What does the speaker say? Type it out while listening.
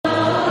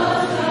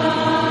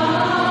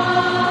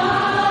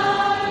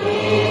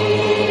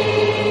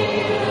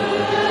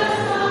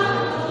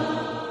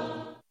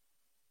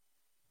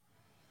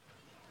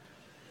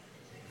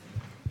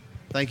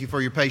Thank you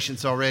for your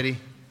patience already.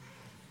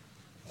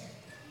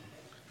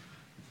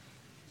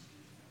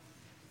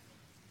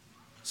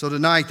 So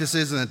tonight, this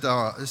isn't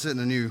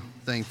a new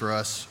thing for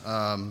us.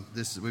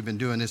 We've been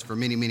doing this for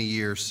many, many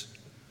years.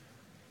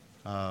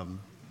 But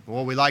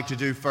what we like to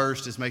do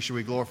first is make sure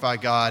we glorify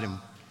God, and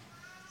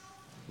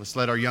let's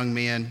let our young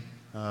men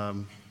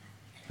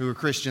who are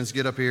Christians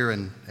get up here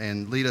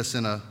and lead us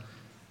in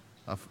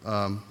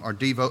our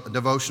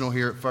devotional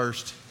here at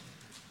first.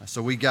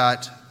 So we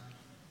got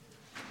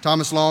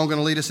Thomas Long going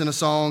to lead us in a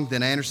song,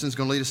 then Anderson's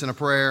going to lead us in a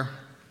prayer.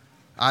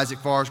 Isaac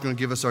Farr is going to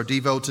give us our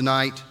Devo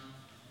tonight.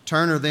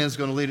 Turner then is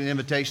going to lead an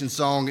invitation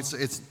song.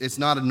 It's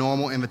not a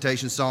normal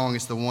invitation song.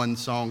 It's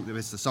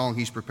the song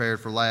he's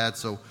prepared for lads,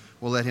 so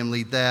we'll let him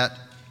lead that.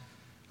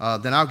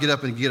 Then I'll get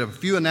up and get a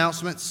few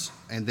announcements,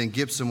 and then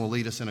Gibson will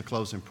lead us in a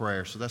closing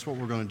prayer. So that's what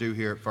we're going to do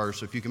here at first.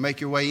 So if you can make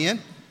your way in,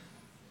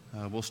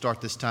 we'll start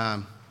this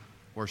time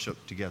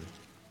worship together.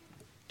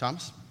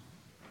 Thomas?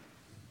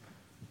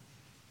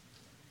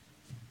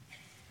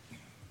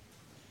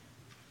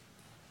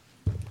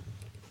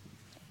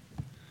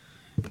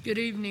 Good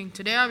evening.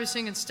 Today I'll be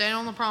singing Standing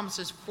on the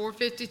Promises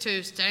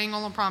 452, Standing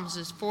on the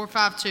Promises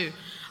 452.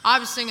 I'll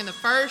be singing the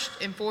first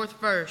and fourth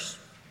verse.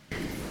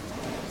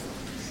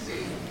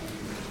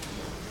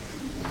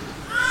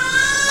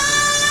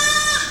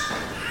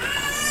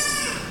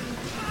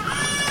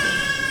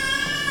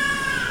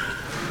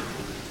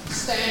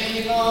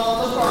 Standing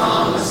on the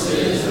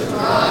promises of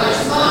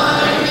Christ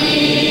my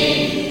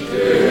King,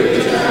 through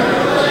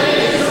eternal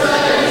ages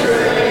let His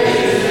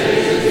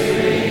praises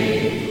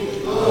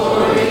ring.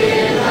 Glory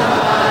in the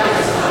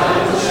highest I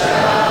will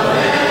shout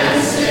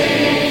and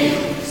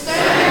sing,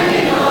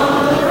 standing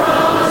on the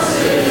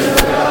promises of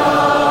God.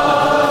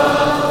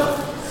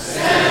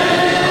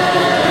 Standing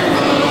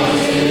on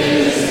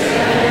Jesus,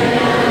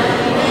 standing on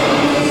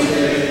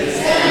Jesus,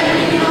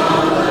 standing on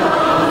the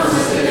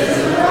promises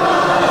of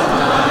God,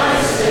 my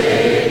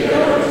Savior.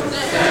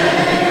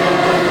 Standing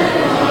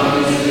on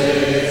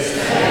Jesus,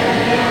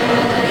 standing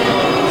on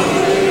Jesus.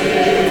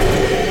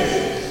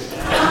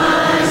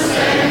 I'm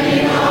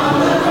standing on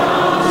the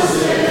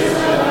promises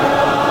of God.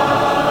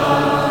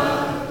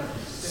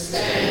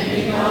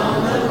 Standing on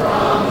the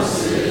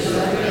promises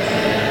that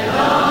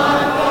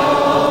cannot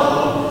fall.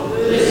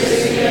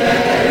 Listening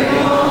every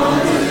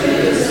moment to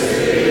the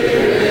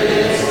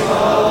Spirit's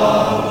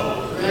call.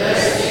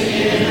 Resting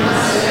in my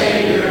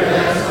Savior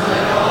as my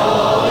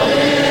all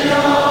in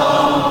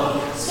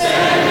all.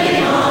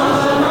 Standing on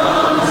the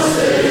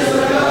promises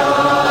of God.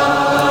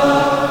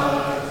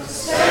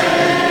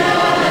 Standing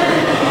on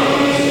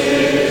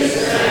Jesus,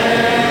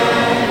 standing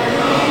on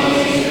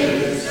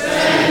Jesus,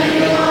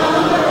 standing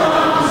on the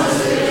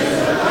promises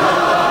of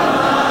God,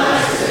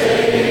 my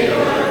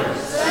Savior.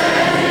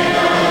 Standing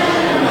on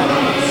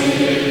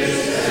Jesus,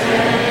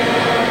 standing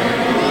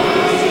on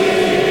Jesus.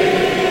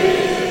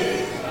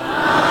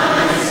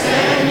 I'm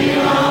standing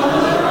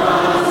on the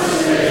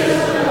promises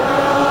of God.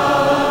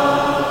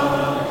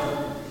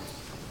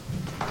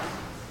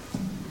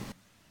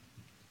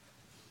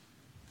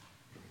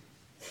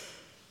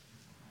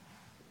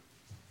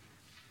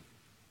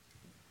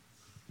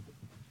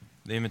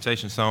 The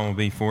invitation song will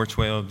be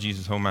 412,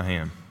 Jesus Hold My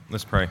Hand.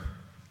 Let's pray.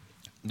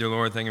 Dear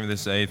Lord, thank you for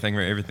this day. Thank you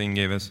for everything you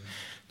gave us.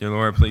 Dear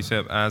Lord, please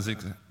help Isaac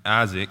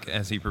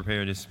as he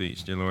prepared his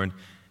speech, dear Lord.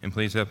 And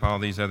please help all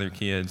these other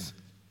kids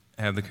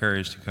have the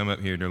courage to come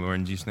up here, dear Lord.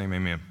 In Jesus' name,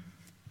 amen.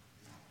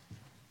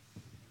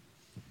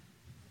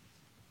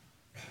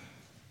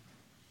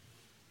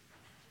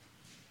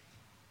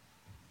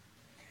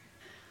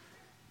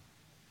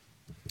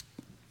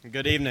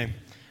 Good evening.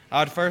 I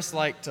would first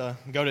like to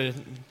go to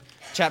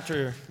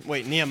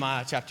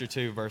Nehemiah chapter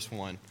 2, verse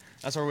 1.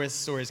 That's where this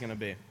story is going to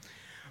be.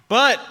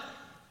 But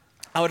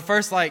I would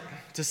first like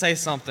to say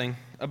something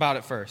about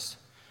it first.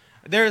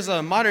 There's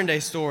a modern day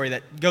story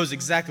that goes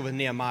exactly with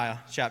Nehemiah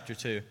chapter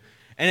 2,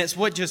 and it's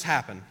what just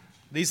happened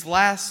these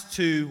last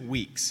 2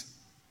 weeks.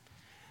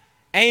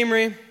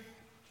 Amory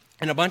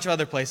and a bunch of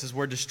other places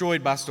were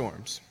destroyed by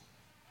storms.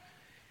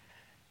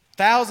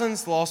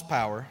 Thousands lost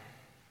power,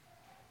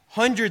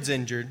 hundreds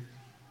injured,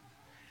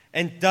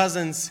 and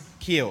dozens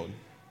killed.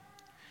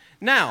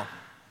 Now,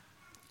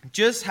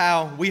 just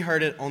how we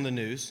heard it on the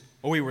news,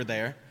 or we were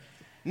there,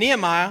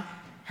 Nehemiah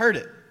heard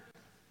it.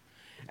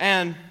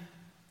 And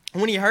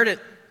when he heard it,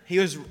 he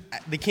was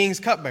the king's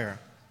cupbearer.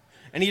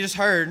 And he just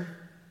heard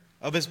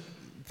of his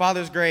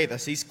father's grave,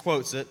 as he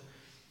quotes it,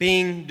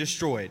 being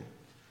destroyed.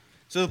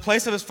 So the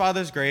place of his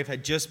father's grave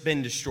had just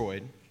been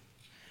destroyed.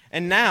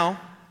 And now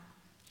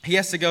he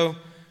has to go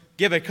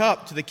give a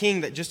cup to the king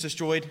that just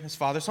destroyed his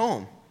father's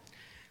home.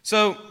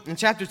 So in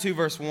chapter 2,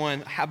 verse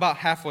 1, about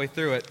halfway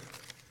through it,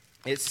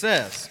 it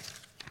says,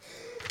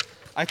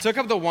 I took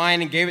up the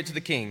wine and gave it to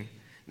the king.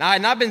 Now I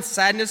had not been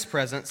sad in his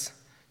presence.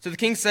 So the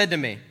king said to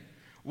me,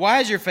 why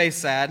is your face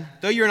sad,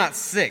 though you are not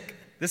sick?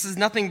 This is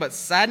nothing but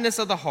sadness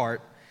of the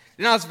heart.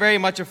 Then I was very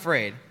much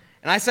afraid.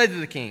 And I said to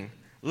the king,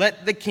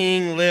 let the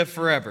king live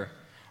forever.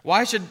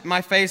 Why should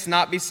my face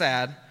not be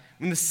sad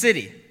when the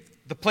city,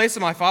 the place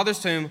of my father's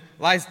tomb,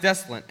 lies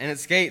desolate and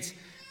its gates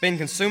been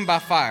consumed by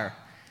fire?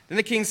 Then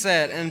the king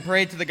said and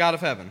prayed to the God of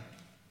heaven.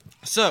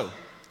 So,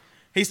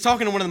 he's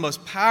talking to one of the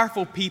most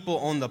powerful people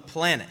on the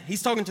planet.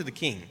 He's talking to the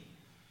king.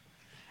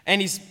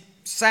 And he's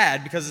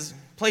sad because his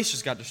place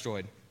just got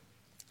destroyed.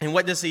 And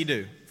what does he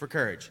do for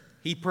courage?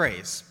 He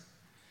prays.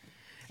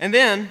 And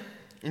then,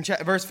 in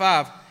verse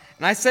 5,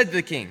 and I said to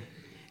the king,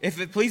 if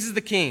it pleases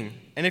the king,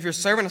 and if your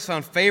servant has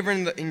found favor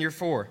in your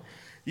four,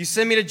 you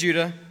send me to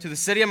Judah, to the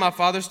city of my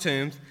father's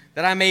tombs,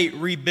 that I may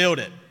rebuild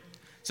it.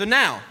 So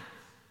now,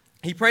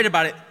 he prayed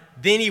about it,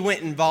 then he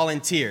went and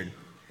volunteered.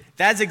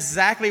 That's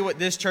exactly what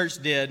this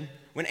church did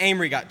when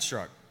Amory got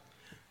struck.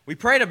 We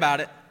prayed about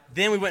it,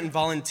 then we went and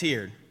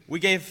volunteered. We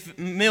gave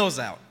meals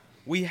out.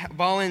 We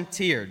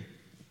volunteered.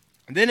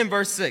 And then in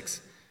verse 6,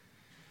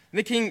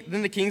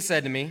 then the king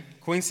said to me,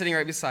 queen sitting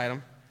right beside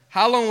him,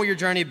 how long will your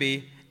journey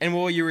be, and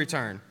will you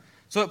return?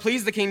 So it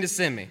pleased the king to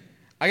send me.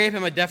 I gave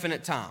him a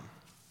definite time.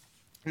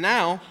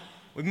 Now,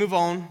 we move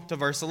on to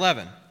verse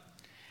 11.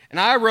 And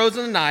I arose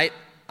in the night,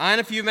 I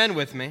and a few men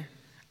with me.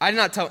 I did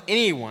not tell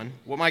anyone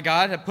what my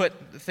God had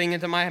put the thing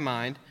into my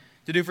mind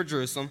to do for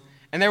Jerusalem,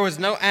 and there was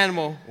no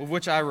animal with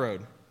which I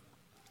rode.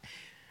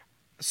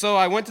 So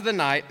I went to the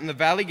night in the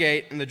valley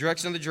gate in the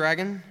direction of the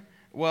dragon,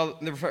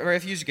 the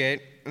refuge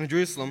gate in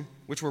Jerusalem,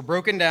 which were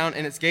broken down,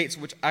 and its gates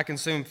which I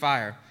consumed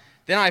fire.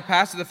 Then I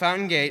passed to the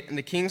fountain gate and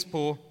the king's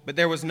pool, but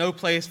there was no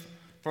place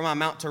for my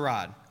mount to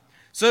ride.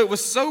 So it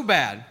was so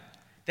bad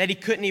that he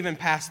couldn't even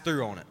pass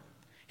through on it.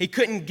 He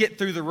couldn't get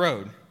through the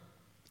road.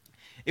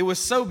 It was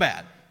so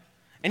bad.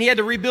 And he had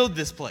to rebuild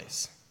this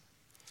place.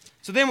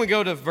 So then we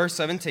go to verse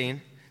 17.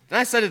 Then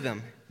I said to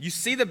them, you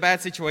see the bad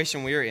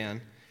situation we are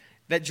in,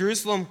 that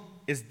Jerusalem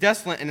is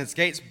desolate and its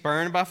gates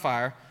burned by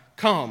fire.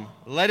 Come,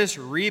 let us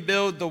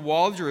rebuild the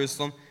wall of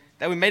Jerusalem,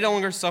 that we may no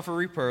longer suffer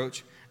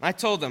reproach. And I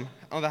told them,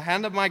 on the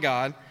hand of my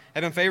God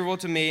had been favorable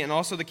to me, and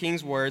also the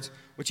king's words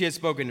which he had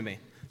spoken to me.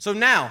 So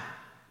now,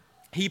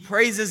 he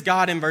praises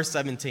God in verse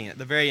 17, at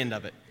the very end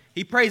of it.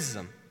 He praises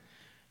him.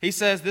 He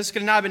says, this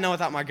could not have been done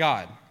without my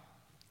God.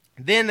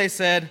 Then they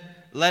said,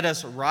 let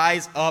us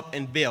rise up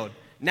and build.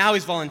 Now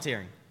he's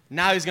volunteering.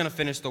 Now he's going to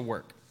finish the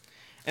work.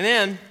 And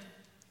then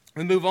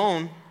we move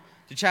on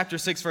to chapter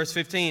 6, verse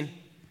 15.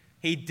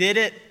 He did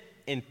it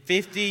in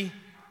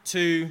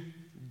 52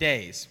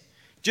 days.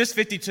 Just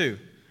 52.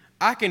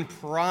 I can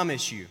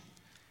promise you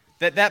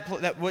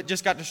that what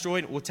just got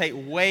destroyed will take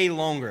way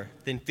longer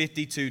than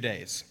 52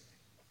 days.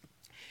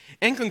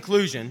 In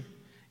conclusion,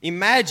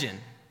 imagine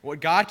what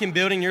God can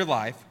build in your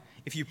life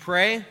if you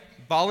pray,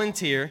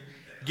 volunteer,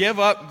 give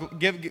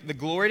the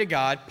glory to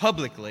God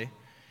publicly,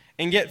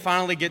 and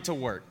finally get to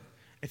work.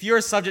 If you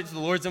are subject to the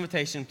Lord's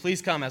invitation,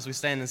 please come as we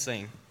stand and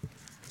sing.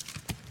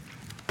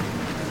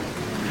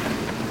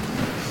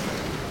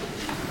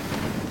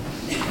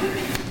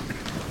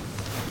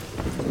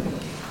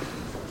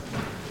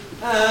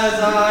 As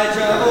I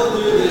travel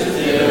through this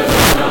hill,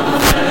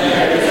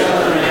 there is a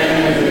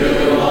friend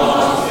who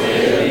walks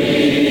with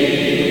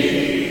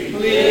me.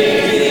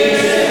 Please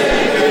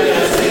send through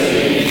the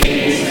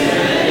sea,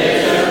 send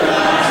it to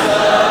rise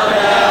of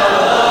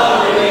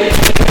Calvary.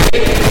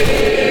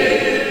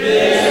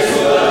 This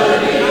would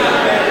be my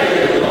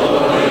very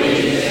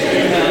glory, to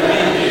come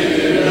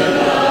into the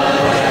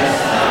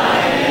lowest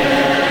I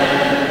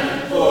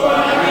am. For I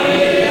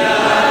need thy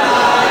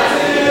light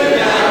to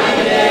guide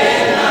me day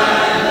and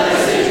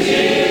night.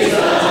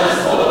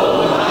 Jesus,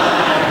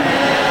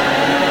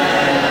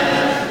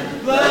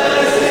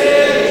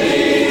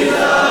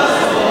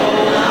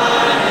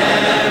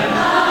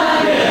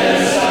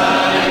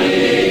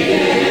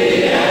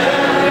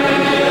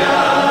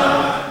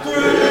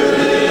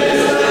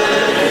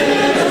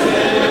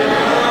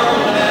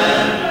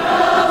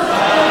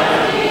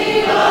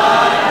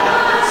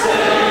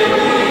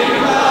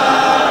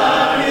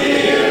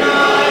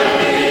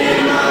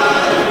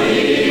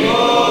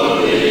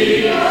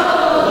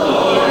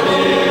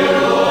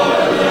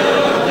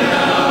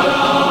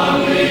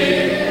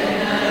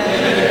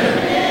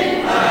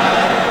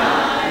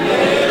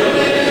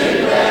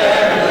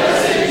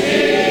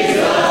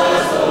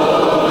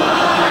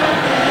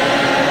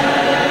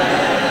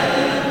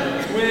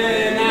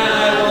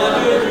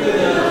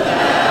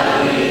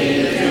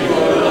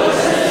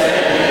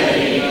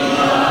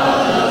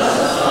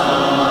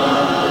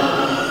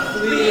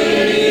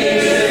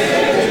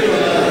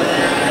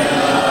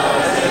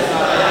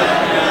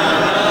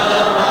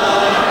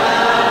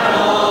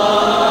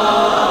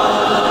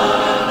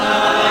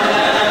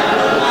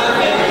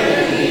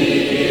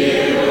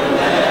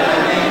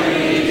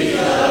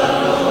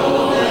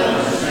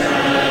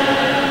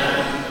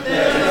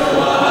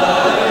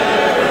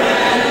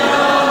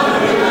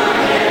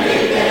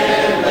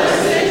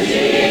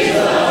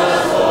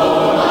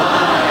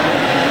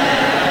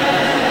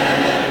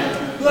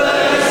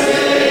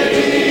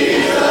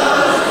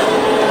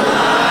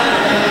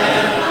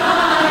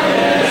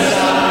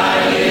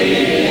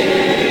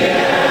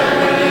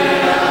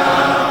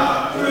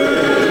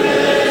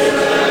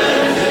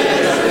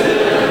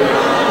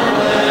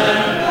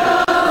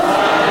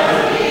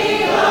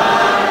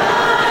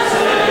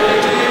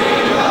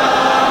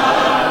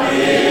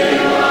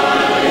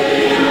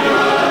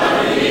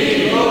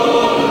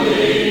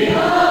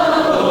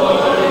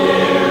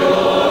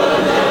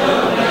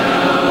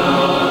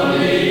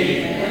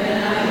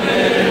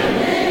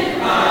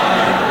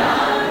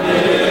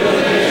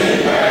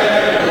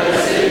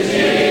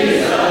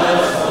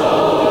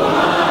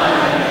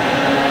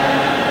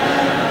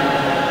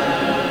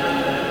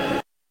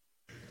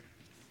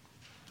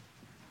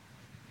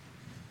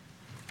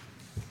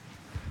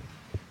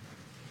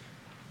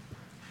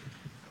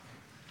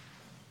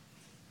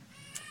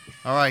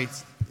 All right,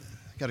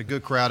 got a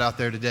good crowd out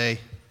there today.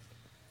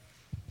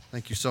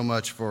 Thank you so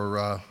much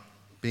for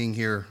being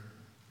here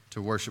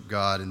to worship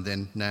God. And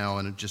then now,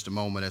 in just a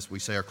moment, as we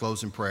say our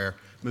closing prayer,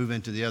 move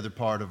into the other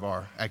part of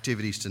our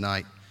activities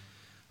tonight.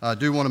 I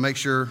do want to make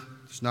sure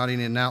there's not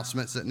any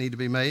announcements that need to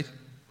be made.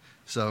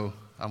 So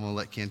I'm going to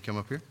let Ken come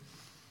up here.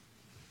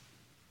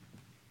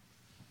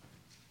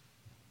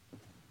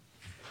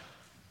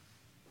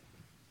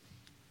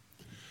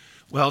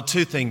 Well,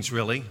 two things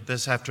really.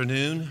 This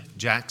afternoon,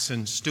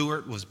 Jackson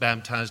Stewart was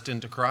baptized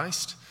into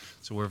Christ,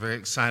 so we're very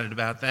excited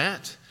about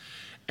that.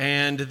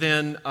 And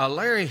then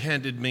Larry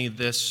handed me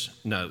this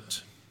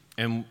note,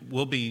 and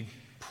we'll be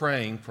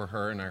praying for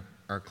her in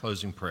our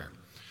closing prayer.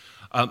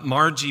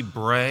 Margie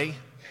Bray,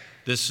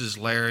 this is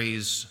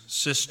Larry's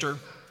sister.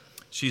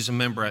 She's a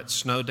member at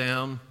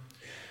Snowdown.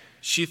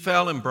 She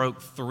fell and broke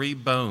 3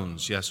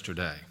 bones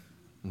yesterday.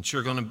 And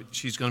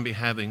she's going to be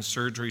having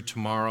surgery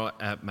tomorrow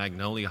at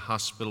Magnolia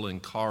Hospital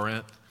in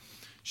Corinth.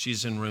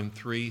 She's in room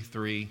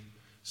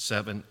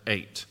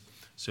 3378.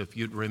 So if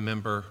you'd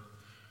remember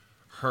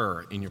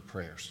her in your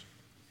prayers.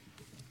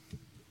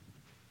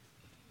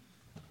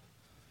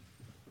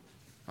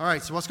 All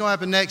right, so what's going to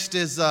happen next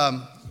is,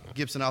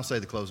 Gibson, I'll say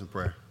the closing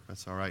prayer.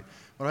 That's all right.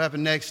 What will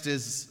happen next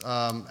is,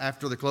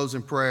 after the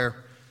closing prayer,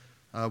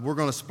 we're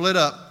going to split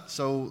up.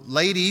 So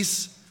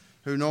ladies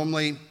who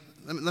normally,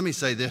 let me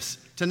say this.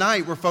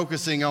 Tonight we're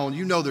focusing on,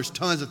 there's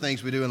tons of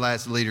things we do in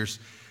Lads Leaders.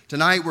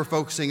 Tonight we're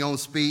focusing on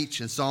speech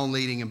and song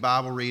leading and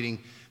Bible reading.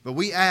 But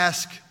we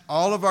ask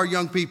all of our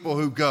young people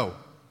who go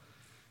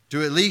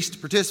to at least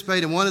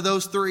participate in one of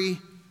those 3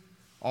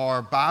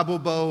 or Bible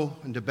bow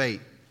and debate.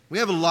 We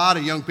have a lot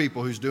of young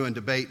people who's doing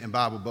debate and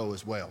Bible bow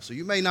as well. So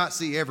you may not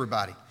see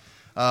everybody.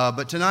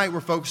 But tonight we're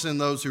focusing on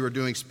those who are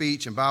doing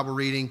speech and Bible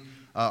reading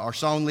or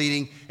song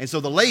leading. And so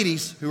the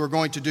ladies who are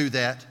going to do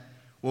that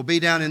will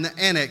be down in the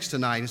annex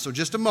tonight. And so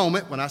just a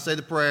moment, when I say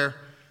the prayer,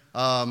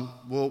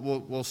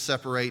 we'll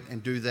separate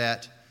and do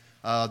that.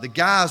 The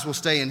guys will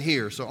stay in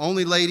here. So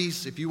only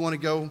ladies, if you want to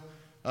go,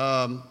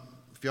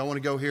 if y'all want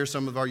to go hear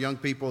some of our young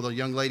people, the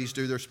young ladies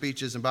do their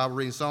speeches and Bible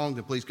reading songs,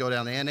 then please go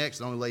down the annex.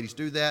 The only ladies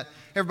do that.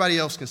 Everybody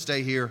else can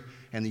stay here,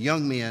 and the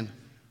young men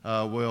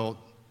will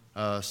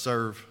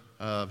serve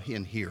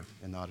in here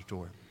in the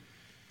auditorium.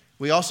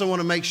 We also want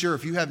to make sure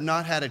if you have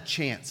not had a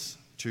chance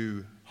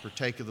to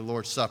partake of the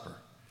Lord's Supper,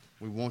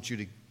 we want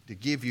you to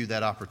give you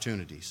that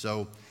opportunity.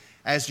 So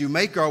as you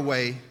make our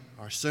way,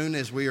 or as soon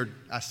as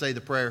I say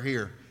the prayer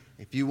here,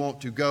 if you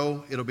want to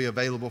go, it'll be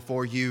available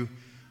for you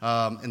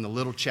in the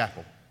little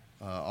chapel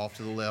off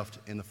to the left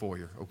in the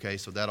foyer. Okay,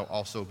 so that'll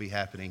also be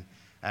happening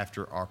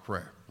after our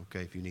prayer. Okay,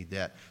 if you need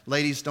that.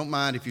 Ladies, don't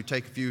mind if you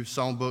take a few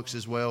song books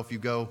as well. If you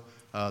go,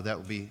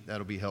 that'll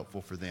be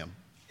helpful for them.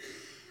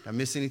 Did I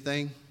miss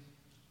anything?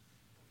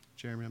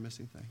 Jeremy, I miss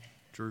anything?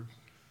 Drew?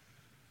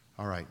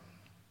 All right.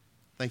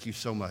 Thank you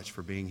so much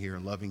for being here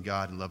and loving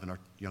God and loving our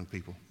young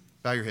people.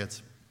 Bow your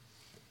heads.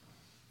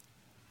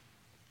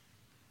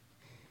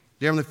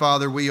 Dear Heavenly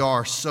Father, we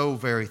are so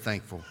very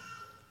thankful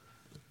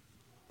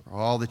for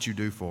all that you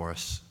do for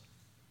us.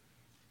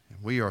 And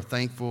we are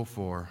thankful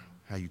for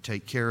how you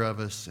take care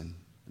of us and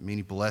the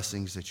many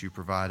blessings that you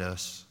provide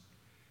us.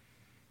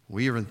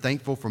 We are even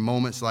thankful for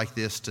moments like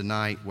this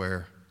tonight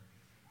where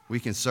we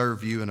can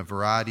serve you in a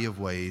variety of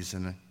ways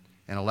and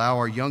allow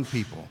our young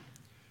people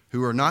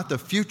who are not the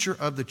future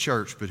of the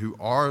church, but who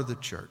are the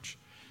church,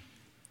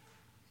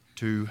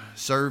 to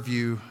serve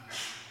you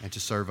and to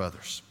serve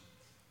others.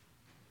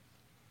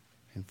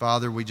 And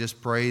Father, we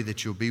just pray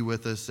that you'll be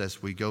with us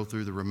as we go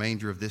through the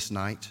remainder of this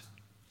night.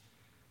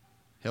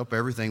 Help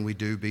everything we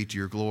do be to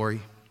your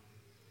glory.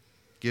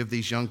 Give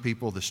these young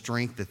people the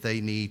strength that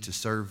they need to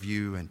serve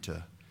you and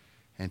to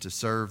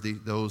serve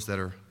those that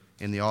are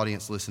in the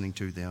audience listening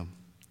to them.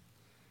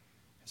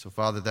 So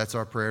Father, that's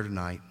our prayer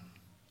tonight.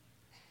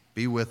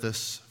 Be with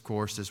us, of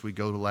course, as we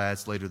go to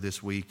Lads later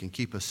this week, and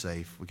keep us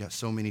safe. We got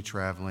so many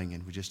traveling,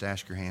 and we just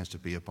ask your hands to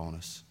be upon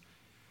us.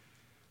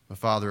 But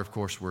Father, of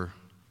course,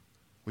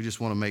 we just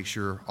want to make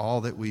sure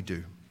all that we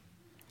do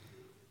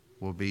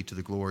will be to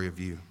the glory of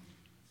you.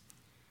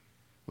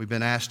 We've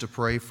been asked to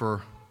pray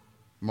for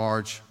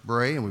Marge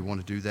Bray, and we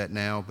want to do that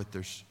now, but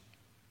we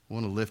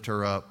want to lift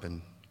her up,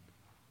 and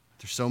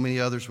there's so many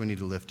others we need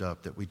to lift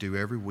up that we do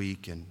every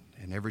week, and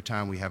every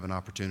time we have an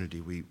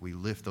opportunity, we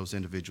lift those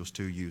individuals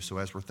to you. So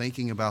as we're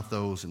thinking about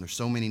those, and there's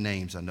so many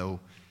names I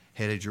know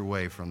headed your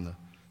way from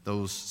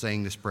those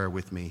saying this prayer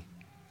with me,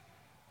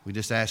 we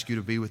just ask you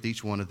to be with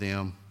each one of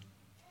them,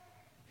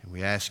 and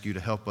we ask you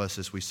to help us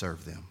as we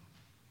serve them.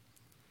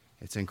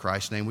 It's in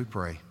Christ's name we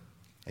pray.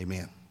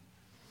 Amen.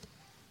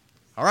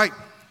 All right,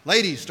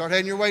 ladies, start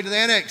heading your way to the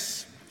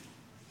annex.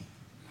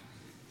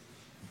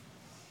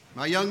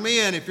 My young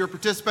men, if you're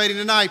participating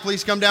tonight,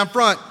 please come down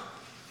front.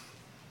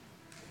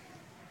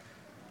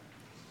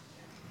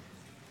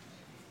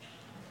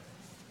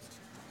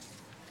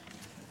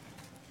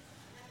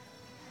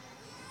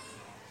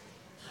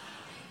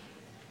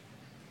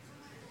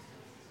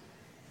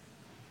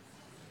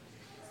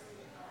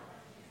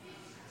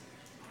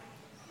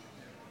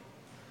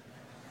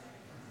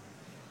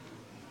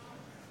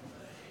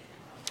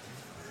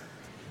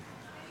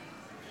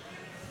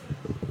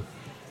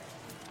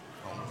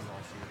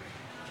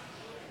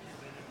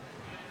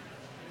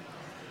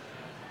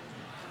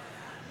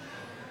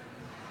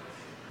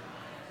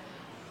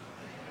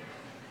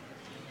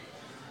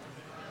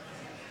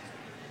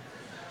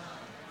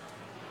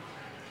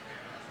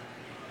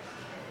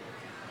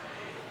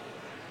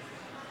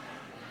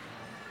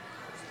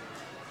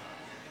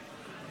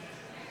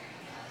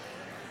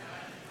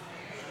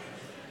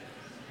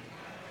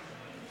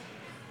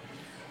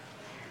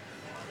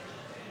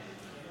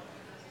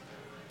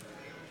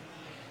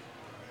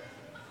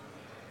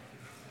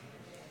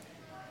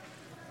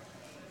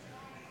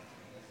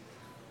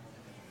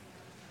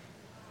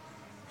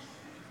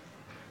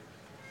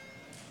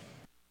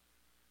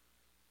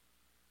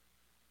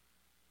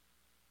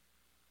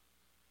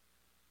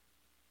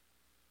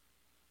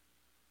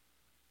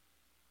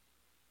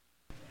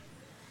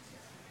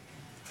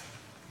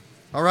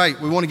 All right,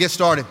 we want to get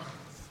started.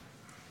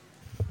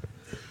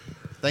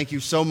 Thank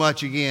you so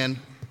much again.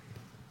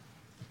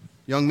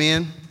 Young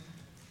men,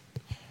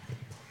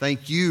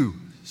 thank you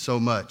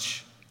so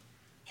much.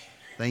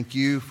 Thank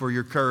you for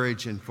your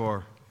courage and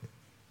for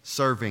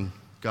serving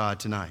God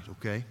tonight,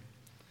 okay?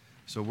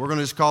 So we're going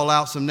to just call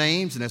out some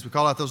names, and as we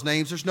call out those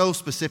names, there's no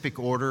specific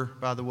order,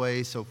 by the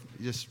way, so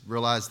just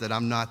realize that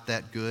I'm not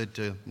that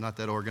good, not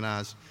that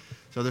organized.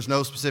 So there's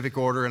no specific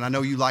order, and I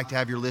know you like to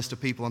have your list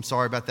of people. I'm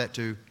sorry about that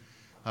too.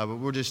 But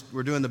we're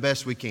doing the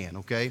best we can,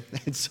 okay?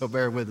 And so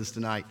bear with us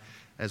tonight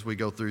as we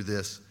go through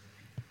this.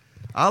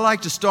 I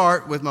like to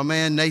start with my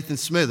man Nathan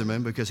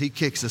Smitherman because he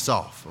kicks us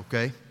off,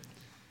 okay?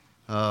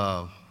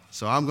 So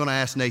I'm going to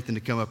ask Nathan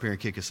to come up here and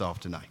kick us off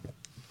tonight.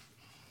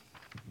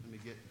 Let me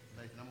get,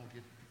 Nathan, I'm going to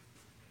get,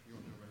 you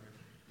want to do it right here?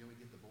 You want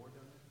me to get the board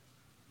down there?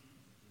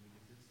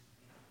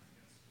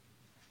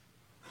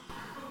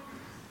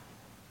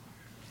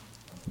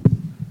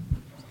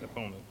 Step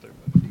on it there,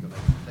 You gonna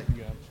take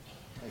You got it.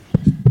 Hey,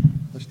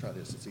 let's try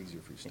this. It's easier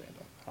if you stand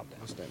up.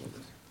 I'll stand with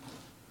this.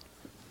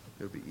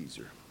 It'll be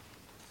easier.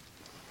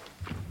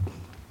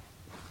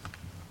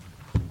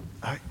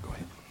 All right, go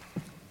ahead.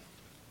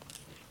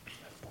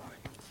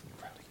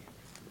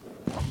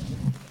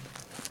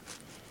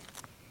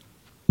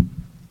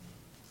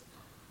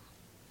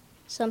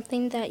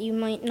 Something that you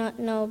might not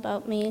know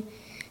about me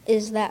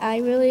is that I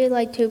really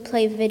like to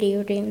play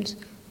video games.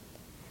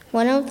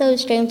 One of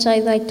those games I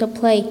like to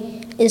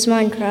play is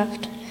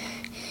Minecraft.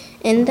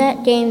 In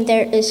that game,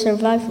 there is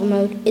survival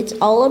mode. It's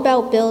all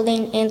about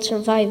building and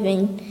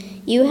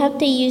surviving. You have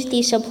to use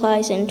the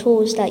supplies and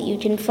tools that you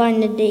can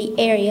find in the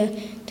area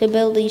to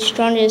build the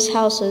strongest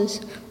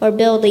houses or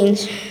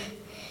buildings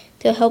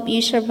to help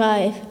you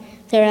survive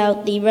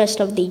throughout the rest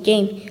of the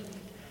game.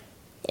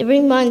 It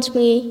reminds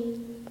me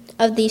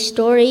of the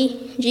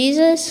story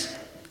Jesus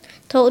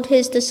told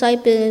his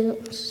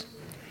disciples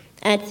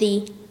at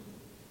the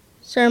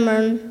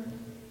Sermon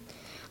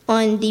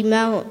on the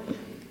Mount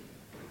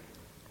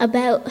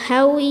about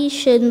how we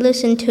should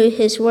listen to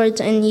his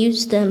words and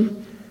use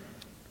them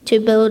to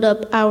build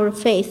up our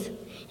faith.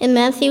 In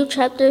Matthew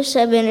chapter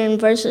 7 and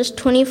verses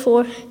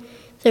 24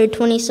 through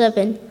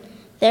 27,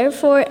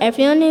 therefore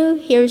everyone who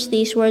hears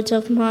these words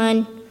of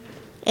mine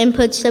and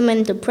puts them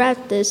into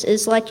practice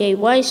is like a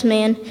wise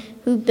man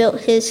who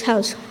built his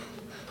house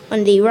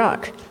on the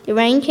rock. The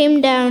rain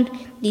came down,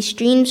 the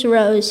streams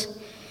rose,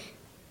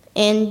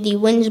 and the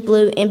winds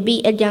blew and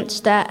beat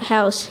against that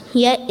house,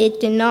 yet it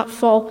did not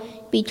fall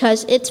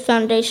because its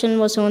foundation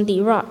was on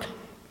the rock.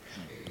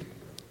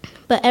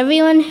 But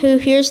everyone who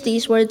hears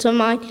these words of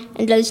mine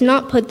and does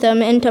not put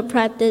them into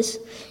practice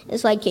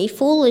is like a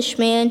foolish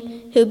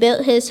man who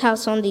built his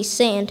house on the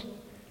sand.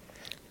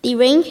 The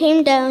rain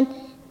came down,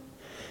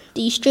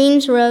 the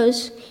streams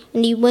rose,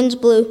 and the winds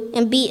blew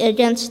and beat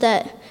against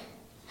that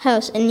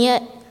house, and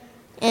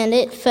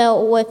it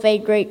fell with a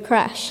great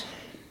crash.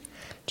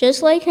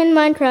 Just like in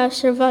Minecraft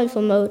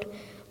survival mode,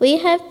 we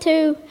have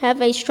to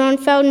have a strong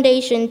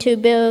foundation to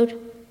build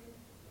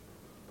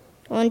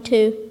on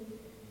to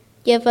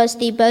give us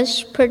the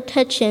best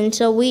protection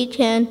so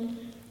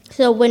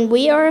when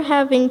we are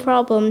having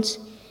problems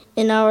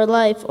in our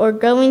life or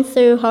going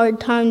through hard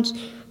times,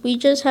 we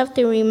just have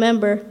to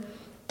remember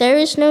there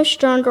is no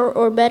stronger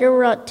or better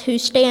rock to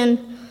stand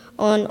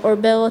on or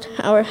build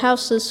our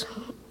houses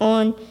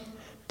on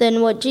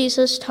than what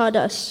Jesus taught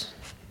us.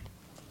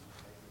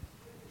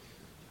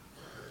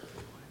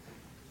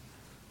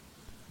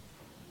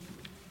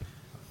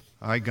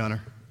 All right,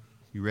 Gunner,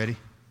 you ready?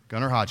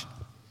 Gunner Hodge.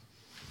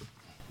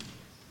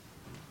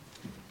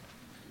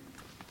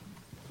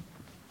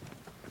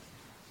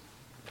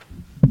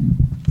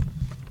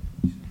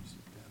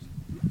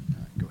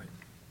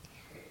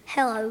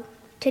 Hello.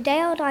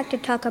 Today I would like to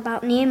talk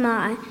about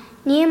Nehemiah.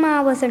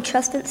 Nehemiah was a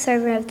trusted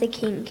servant of the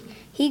king.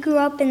 He grew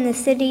up in the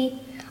city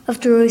of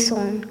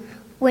Jerusalem.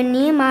 When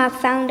Nehemiah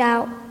found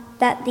out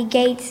that the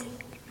gates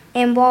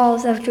and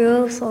walls of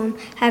Jerusalem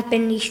had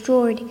been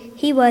destroyed,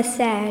 he was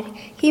sad.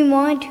 He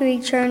wanted to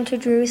return to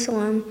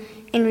Jerusalem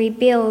and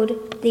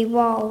rebuild the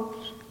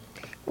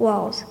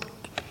walls.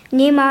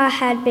 Nehemiah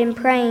had been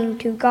praying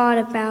to God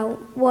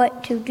about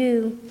what to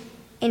do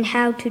and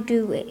how to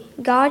do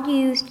it. God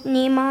used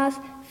Nehemiah's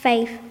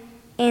faith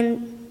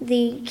and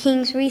the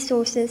king's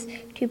resources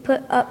to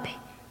put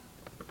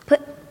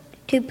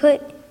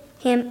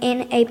him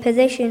in a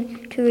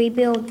position to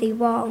rebuild the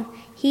wall.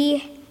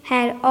 He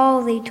had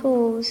all the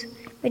tools,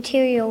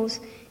 materials,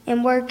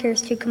 and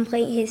workers to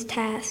complete his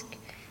task.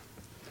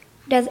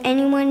 Does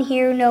anyone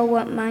here know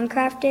what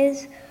Minecraft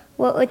is?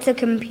 Well, it's a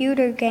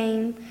computer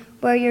game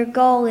where your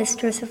goal is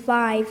to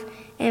survive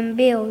and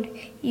build.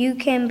 You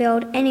can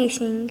build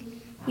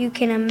anything you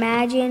can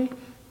imagine,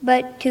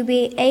 but to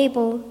be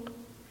able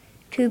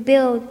to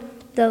build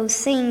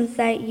those things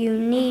that you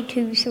need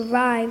to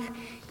survive,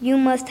 you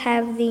must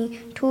have the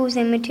tools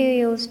and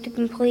materials to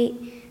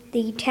complete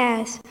the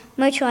task.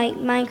 Much like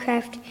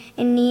Minecraft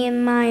and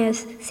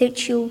Nehemiah's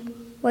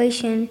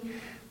situation,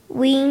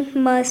 we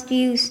must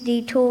use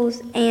the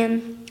tools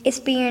and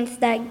experience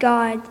that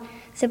God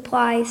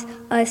supplies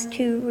us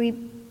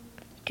to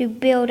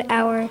build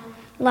our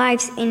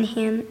lives in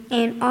Him.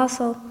 And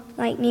also,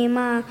 like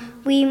Nehemiah,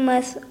 we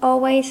must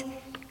always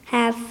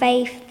have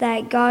faith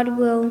that God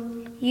will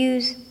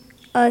use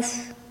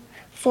us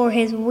for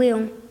His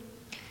will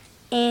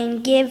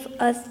and give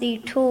us the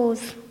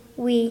tools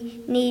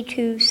we need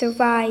to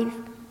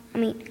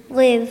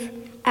live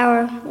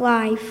our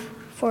life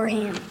for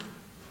Him.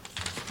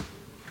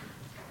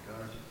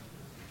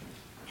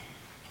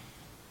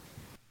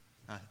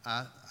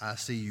 I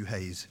see you,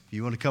 Hayes. If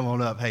you want to come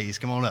on up, Hayes,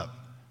 come on up.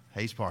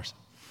 Hayes Parson.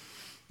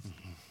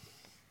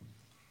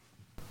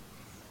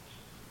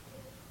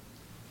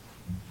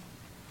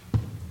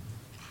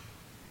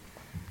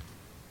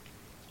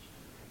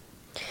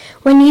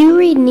 When you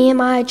read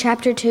Nehemiah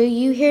chapter 2,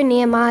 you hear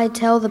Nehemiah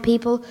tell the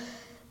people.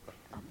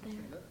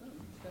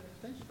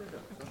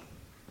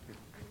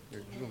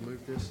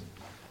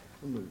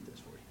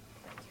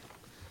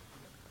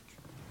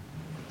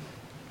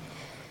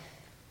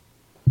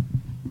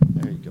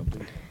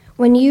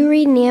 When you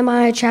read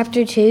Nehemiah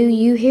chapter 2,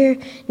 you hear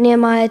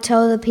Nehemiah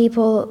tell the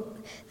people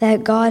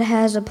that God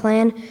has a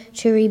plan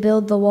to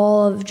rebuild the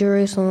wall of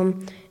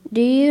Jerusalem.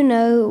 Do you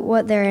know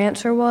what their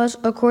answer was?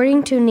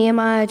 According to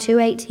Nehemiah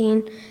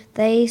 2:18,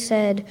 they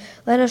said,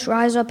 "Let us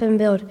rise up and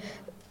build."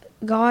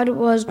 God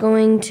was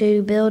going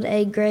to build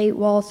a great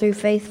wall through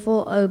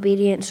faithful,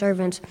 obedient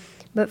servants.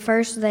 But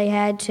first they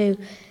had to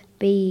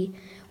be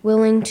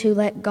willing to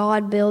let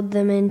God build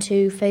them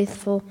into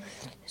faithful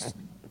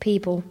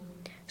people.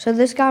 So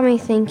this got me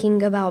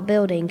thinking about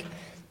building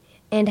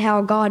and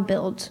how God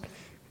builds.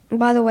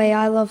 By the way,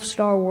 I love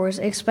Star Wars,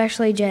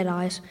 especially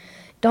Jedis.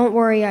 Don't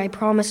worry, I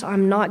promise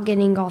I'm not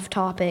getting off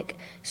topic.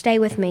 Stay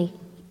with me.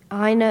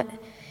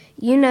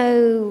 You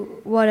know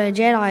what a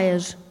Jedi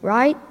is,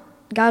 right?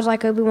 Guys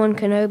like Obi-Wan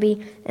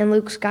Kenobi and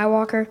Luke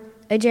Skywalker.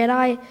 A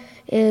Jedi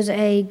is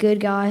a good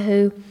guy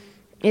who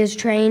is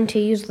trained to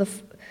use the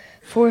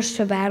Force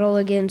to battle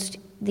against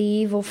the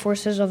evil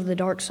forces of the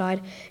dark side.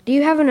 Do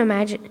you have an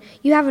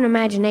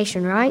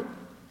imagination, right?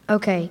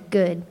 Okay,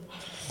 good.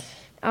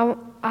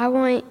 I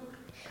want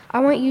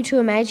you to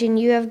imagine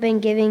you have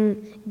been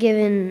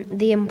given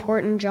the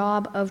important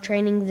job of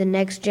training the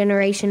next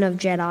generation of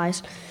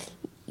Jedis.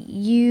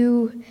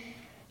 You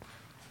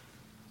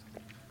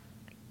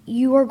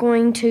are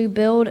going to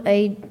build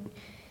a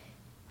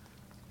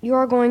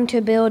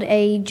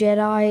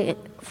Jedi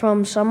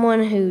from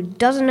someone who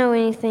doesn't know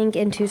anything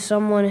into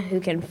someone who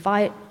can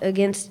fight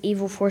against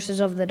evil forces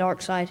of the dark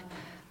side.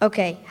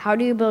 Okay, how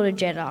do you build a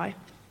Jedi?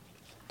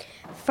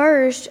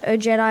 First, a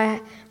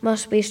Jedi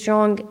must be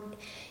strong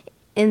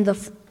in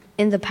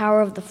the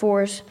power of the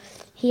Force.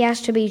 He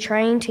has to be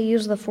trained to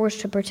use the Force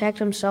to protect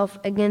himself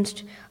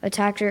against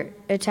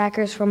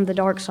attackers from the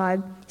dark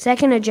side.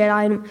 Second, a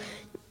Jedi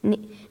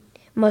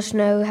must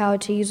know how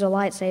to use a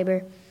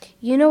lightsaber.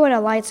 You know what a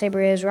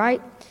lightsaber is, right?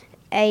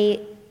 A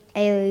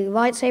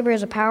lightsaber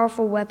is a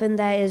powerful weapon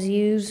that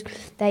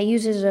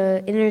uses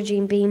an energy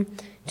beam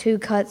to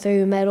cut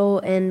through metal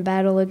and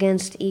battle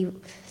against the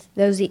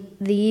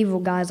evil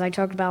guys I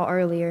talked about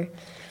earlier.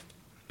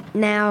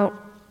 Now,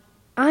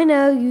 I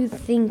know you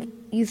think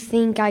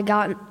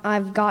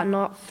I've gotten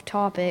off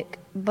topic,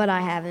 but I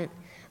haven't.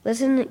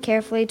 Listen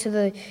carefully to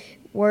the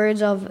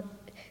words of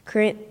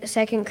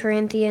 2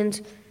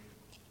 Corinthians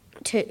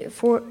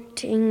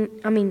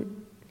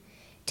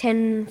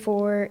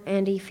 10:4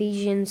 and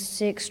Ephesians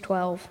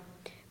 6:12.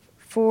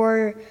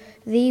 For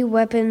the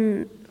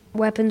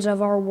weapons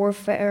of our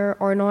warfare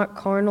are not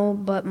carnal,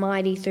 but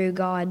mighty through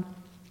God,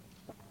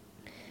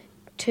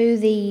 to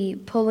the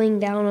pulling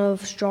down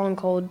of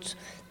strongholds.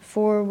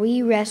 For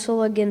we wrestle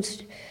not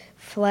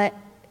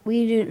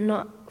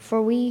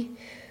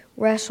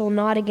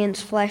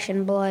against flesh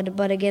and blood,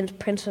 but against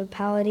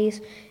principalities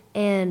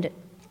and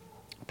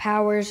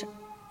powers,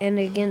 and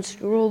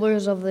against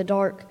rulers of the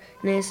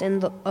darkness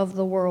of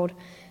the world,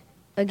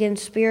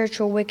 against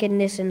spiritual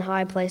wickedness in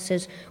high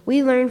places.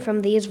 We learn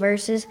from these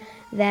verses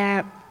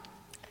that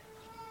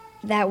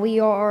we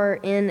are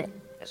in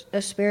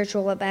a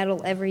spiritual battle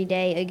every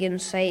day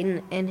against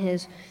Satan and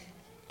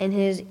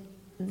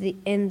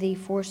the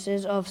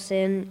forces of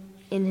sin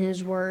in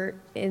this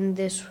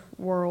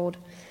world.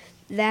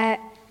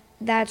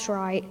 That's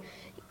right.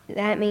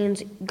 That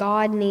means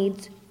God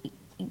needs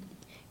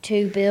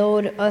to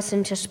build us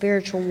into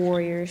spiritual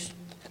warriors.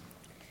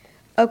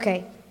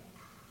 Okay,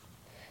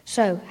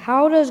 so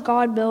how does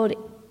God build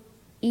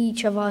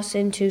each of us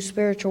into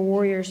spiritual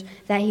warriors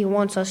that He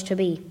wants us to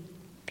be?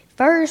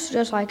 First,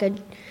 just like a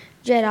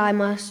Jedi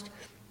must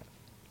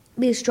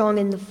be strong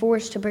in the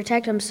Force to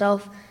protect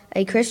himself,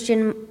 a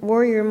Christian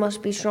warrior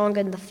must be strong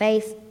in the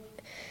faith.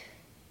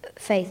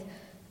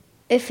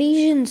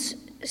 Ephesians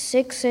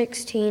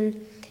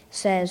 6:16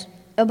 says,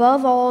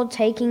 "Above all,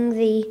 taking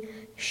the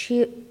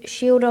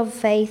shield of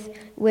faith,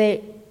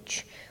 with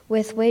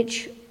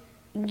which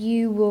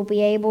you will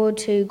be able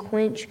to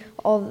quench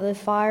all the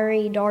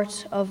fiery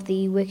darts of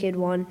the wicked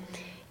one."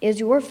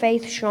 Is your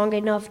faith strong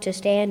enough to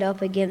stand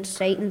up against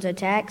Satan's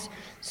attacks?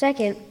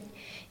 Second,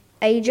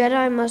 a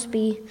Jedi must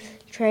be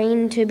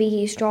trained to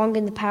be strong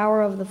in the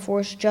power of the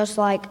force, just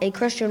like a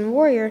Christian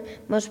warrior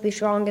must be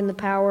strong in the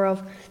power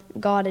of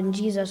God and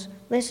Jesus.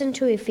 Listen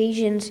to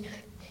Ephesians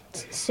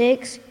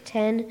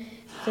 6:10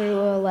 through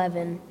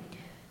 11.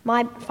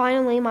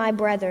 Finally, my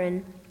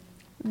brethren,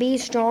 be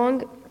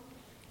strong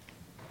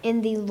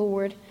in the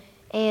Lord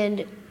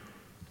and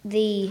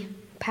the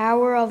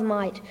power of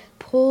might.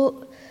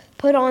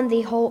 Put on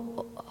the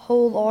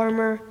whole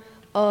armor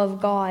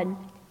of God,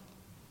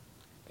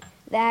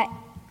 that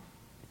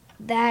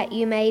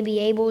you may be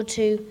able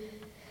to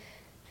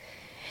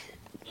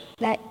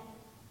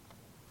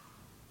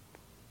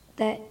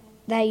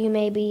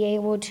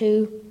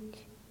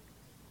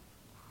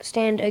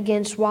stand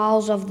against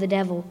wiles of the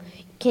devil.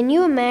 Can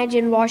you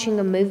imagine watching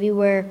a movie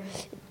where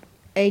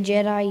a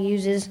Jedi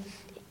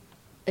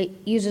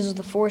uses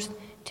the Force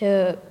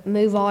to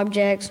move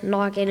objects,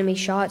 knock enemy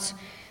shots?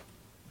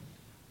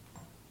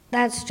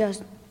 That's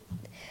just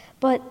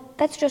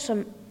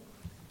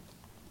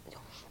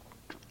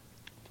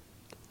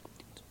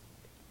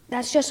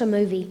a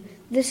movie.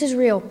 This is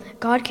real.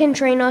 God can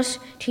train us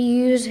to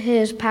use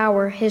His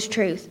power, His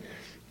truth,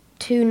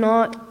 to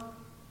knock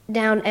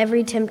down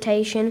every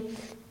temptation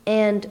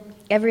and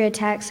every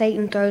attack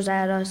Satan throws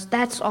at us.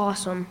 That's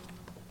awesome.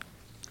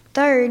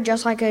 Third,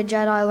 just like a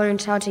Jedi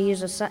learns how to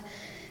use a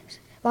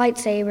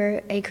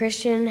lightsaber, a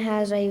Christian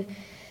has a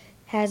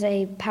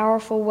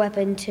powerful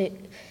weapon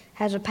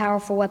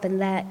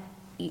that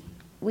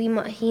we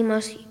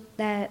must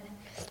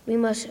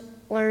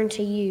learn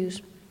to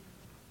use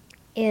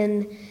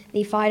in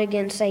the fight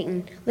against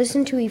Satan.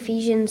 Listen to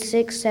Ephesians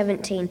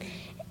 6:17,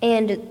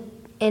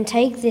 and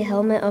take the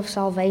helmet of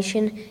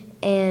salvation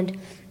and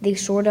the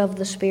sword of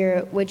the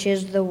Spirit, which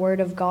is the word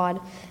of God.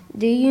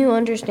 Do you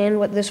understand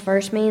what this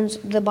verse means?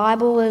 The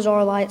Bible is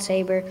our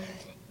lightsaber.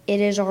 It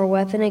is our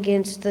weapon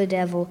against the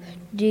devil.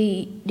 Do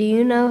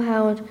you know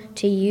how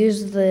to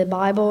use the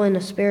Bible in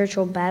a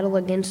spiritual battle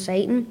against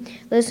Satan?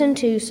 Listen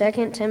to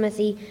 2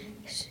 Timothy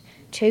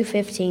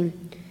 2:15.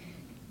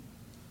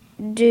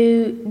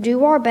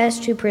 Do our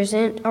best to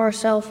present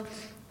ourselves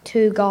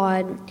to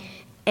God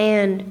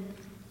and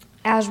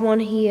as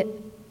one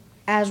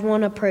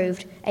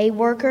approved, a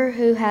worker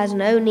who has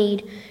no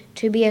need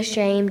to be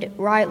ashamed,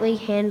 rightly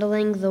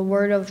handling the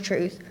word of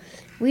truth.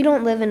 We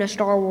don't live in a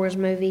Star Wars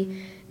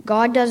movie.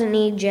 God doesn't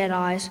need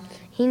Jedis.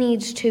 He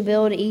needs to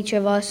build each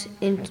of us,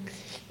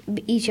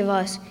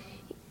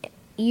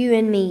 you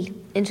and me,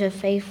 into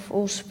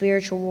faithful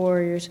spiritual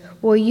warriors.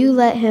 Will you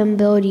let Him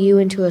build you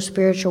into a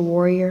spiritual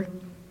warrior?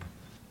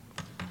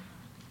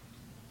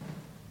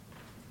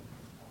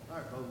 All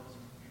right, folks.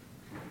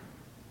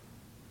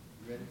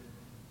 You ready?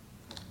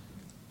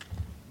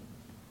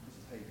 This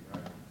is Hayden,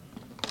 right?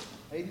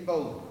 Hayden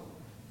Bowler.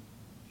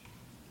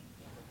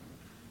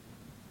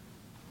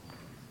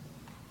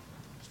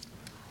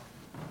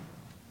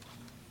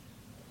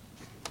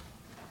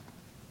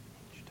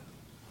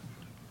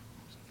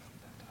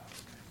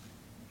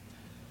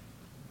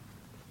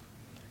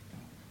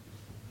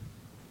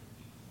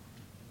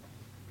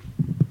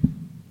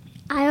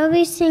 I will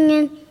be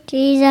singing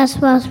Jesus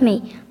Loves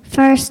Me.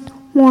 First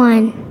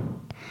one.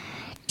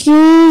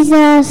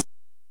 Jesus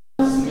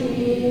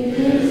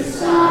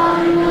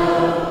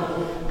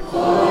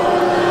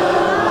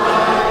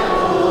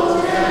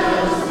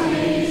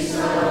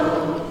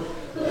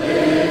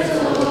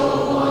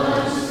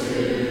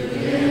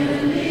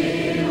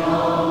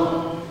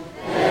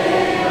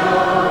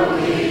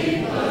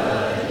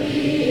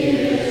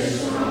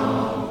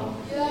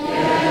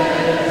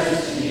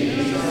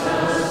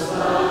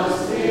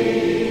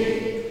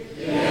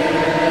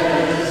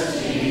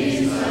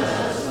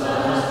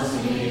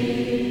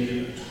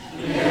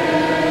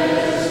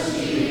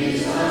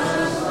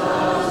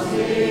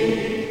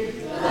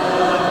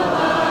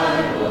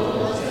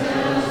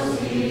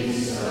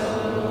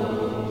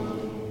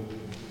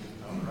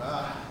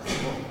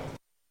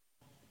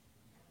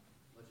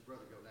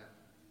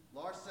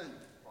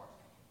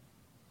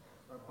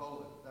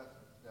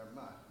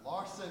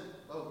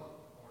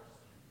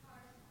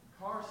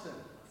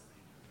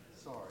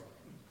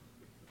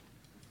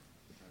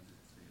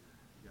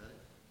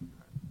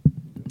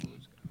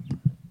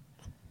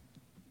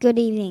Good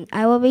evening.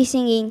 I will be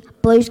singing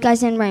Blue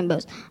Skies and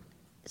Rainbows,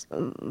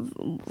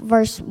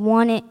 verse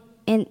 1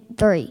 and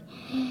 3.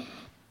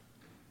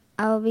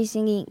 I will be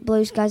singing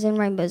Blue Skies and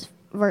Rainbows,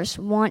 verse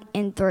 1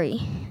 and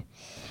 3.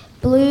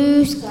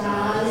 Blue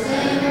skies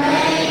and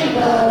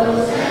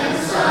rainbows and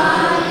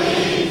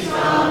sunbeams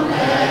from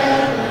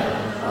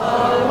heaven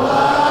are what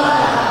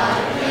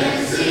I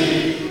can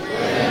see.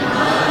 When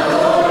my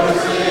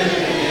Lord's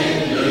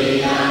in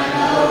me, I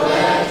know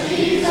that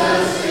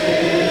Jesus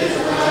is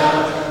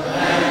well.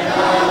 And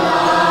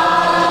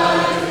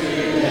alive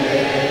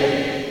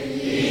today,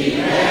 He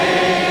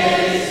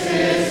makes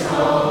His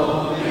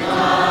home in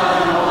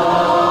my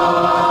heart.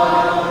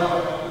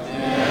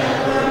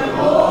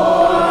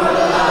 Nevermore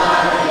will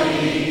I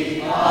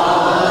be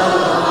all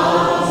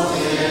alone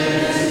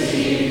since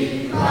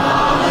He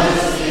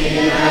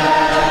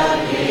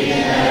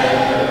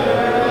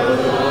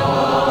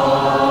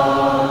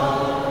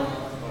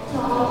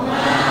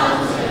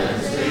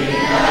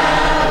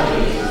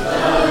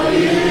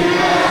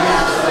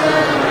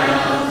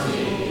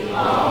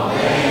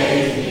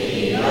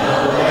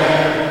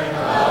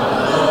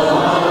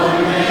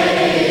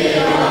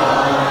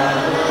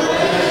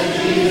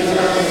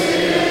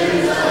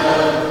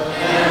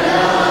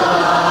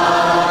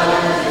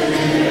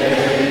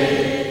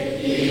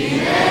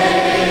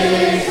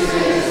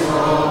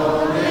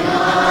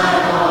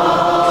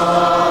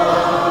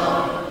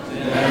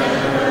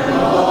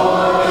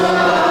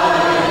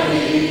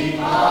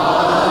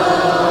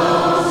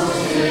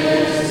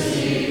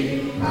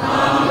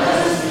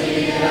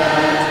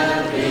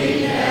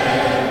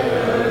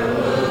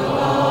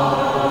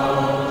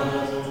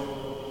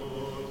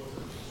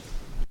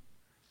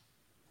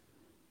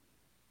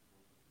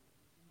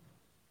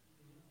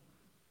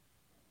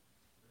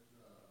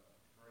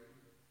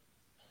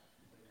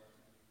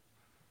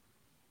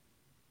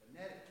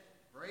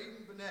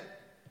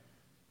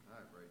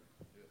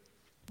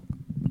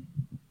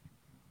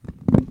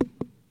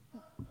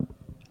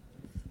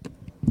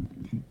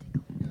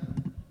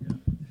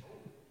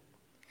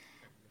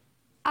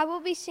I will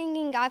be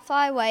singing I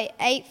Fly Away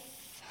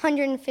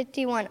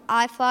 851.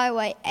 I Fly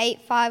Away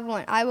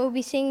 851. I will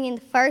be singing in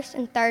the first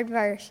and third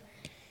verse.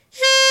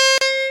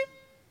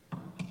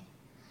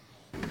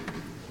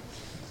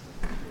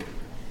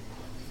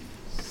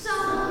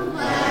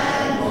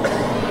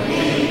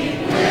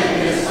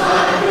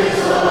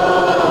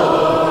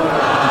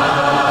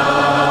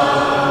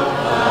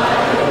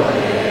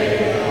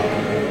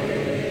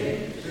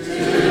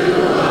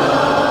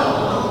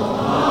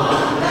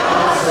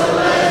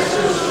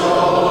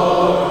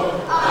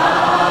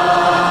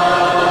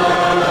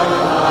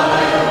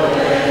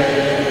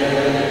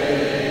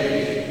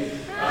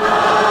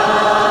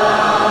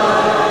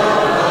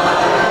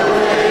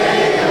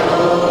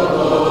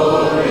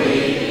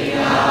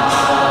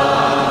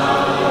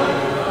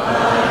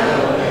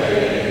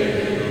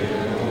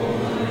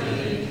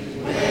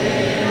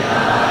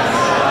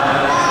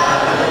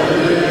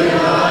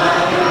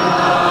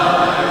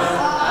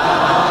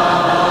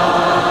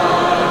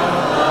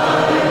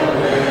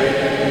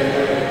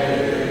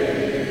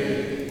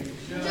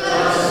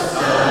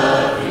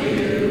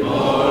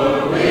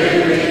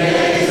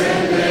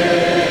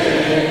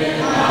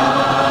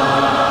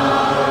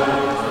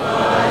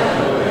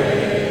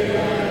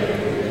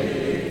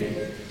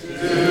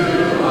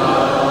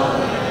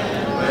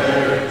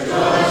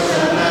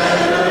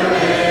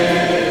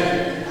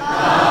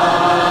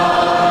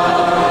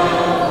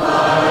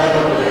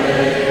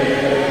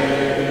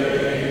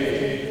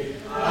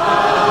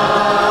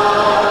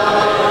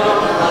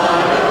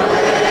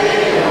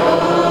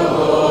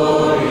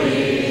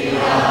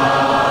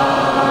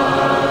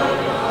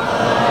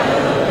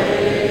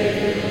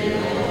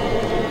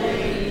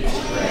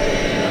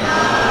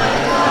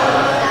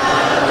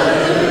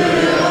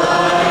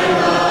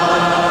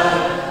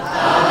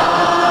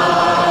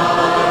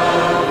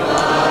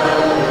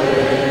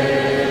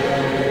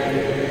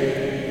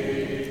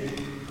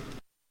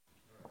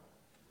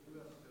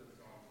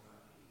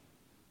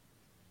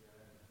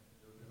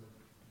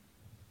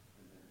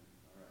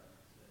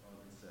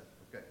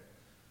 Okay.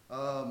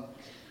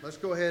 Let's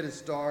go ahead and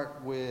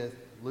start with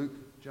Luke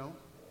Jones.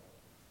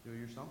 Do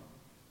your song.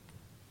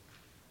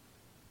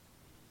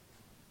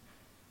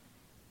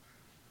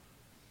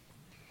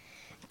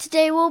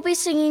 Today we'll be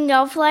singing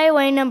I'll Fly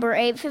Away number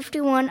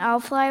 851, I'll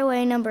Fly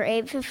Away number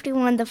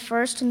 851, the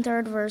first and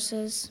third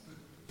verses.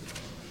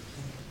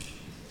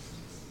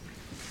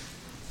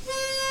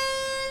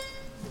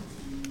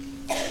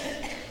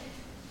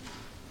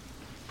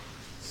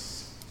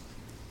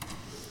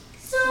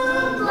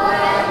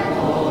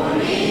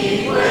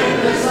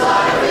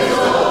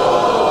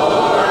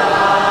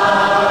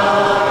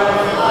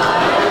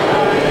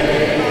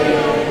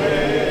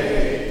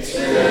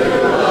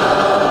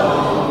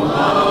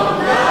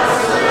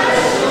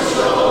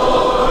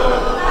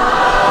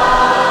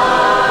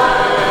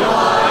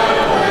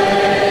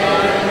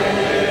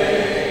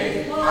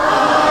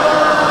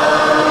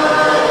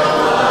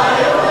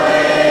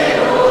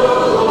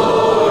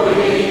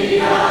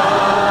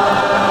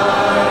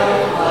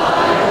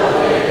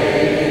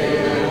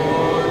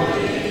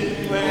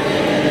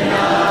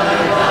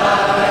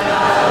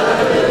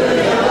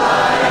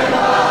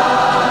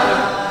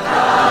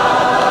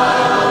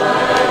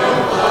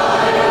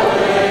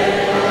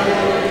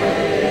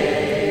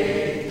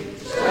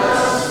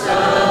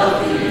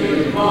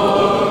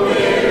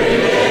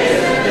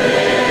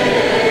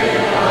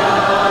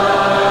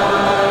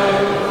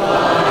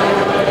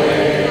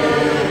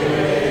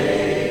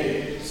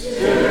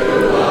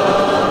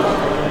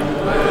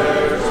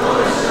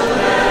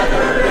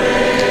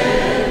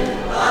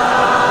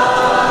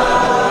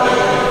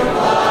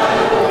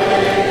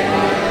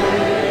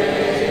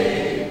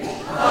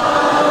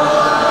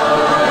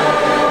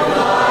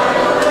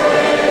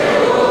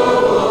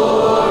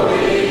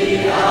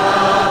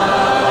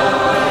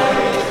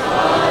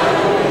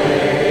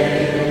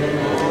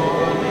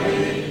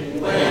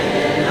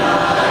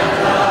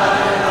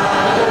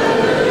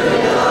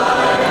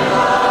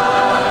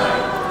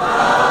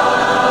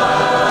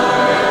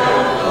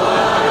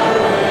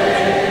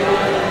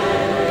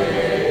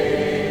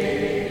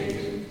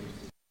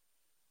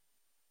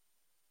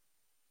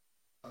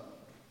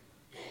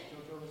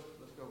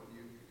 Let's go with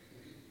you.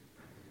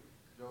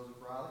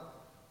 Joseph Riley.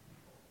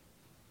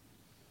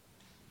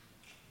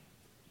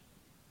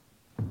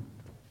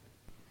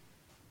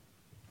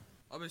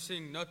 I'll be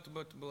singing Nothing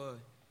But the Blood.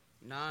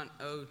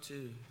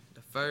 902,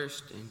 the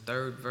first and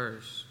third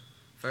verse.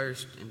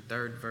 First and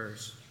third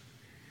verse.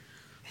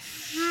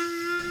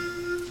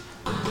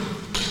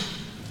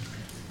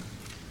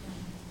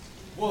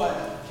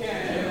 What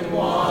can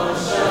one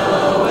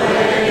show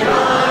away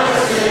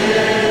my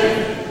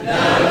sin?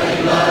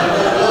 Nothing but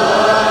the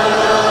blood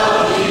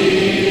of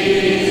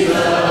Jesus.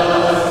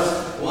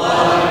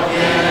 What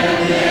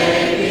can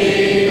make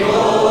me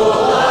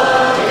whole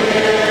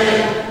again?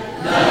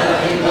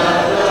 Nothing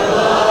but the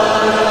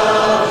blood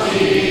of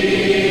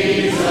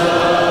Jesus.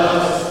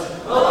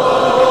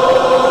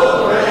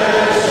 Oh,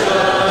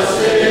 precious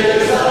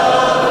is the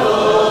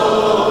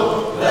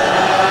flow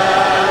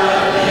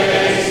that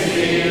makes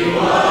me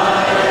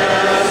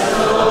white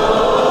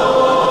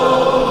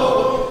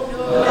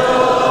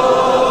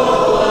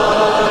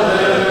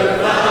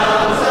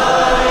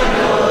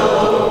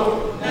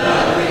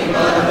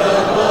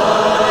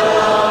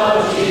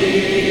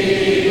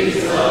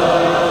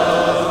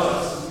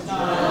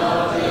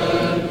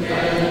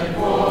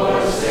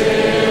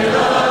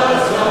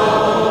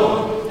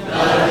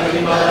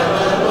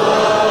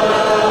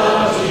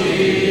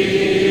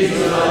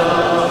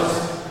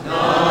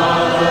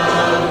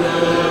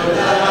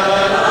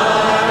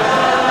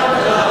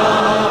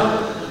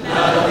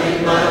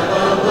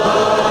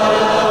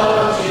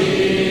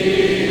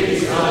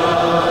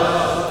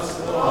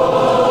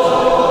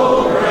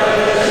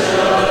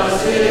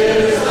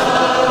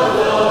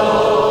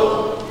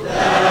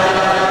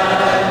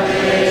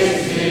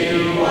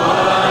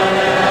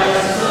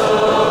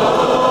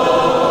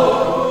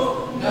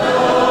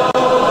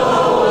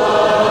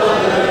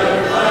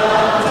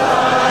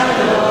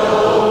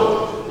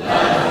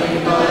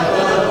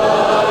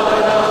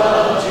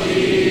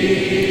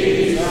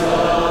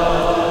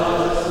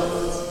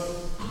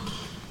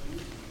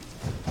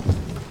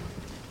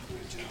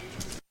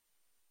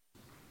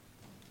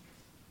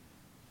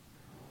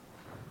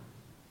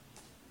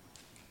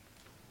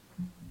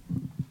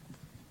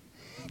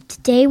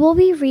Today we'll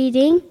be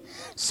reading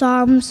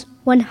Psalms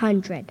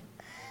 100.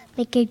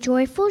 Make a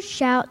joyful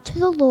shout to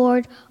the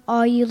Lord,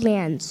 all you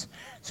lands.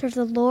 Serve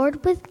the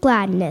Lord with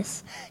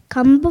gladness.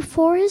 Come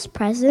before his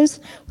presence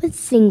with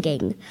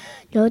singing.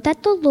 Know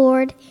that the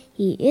Lord,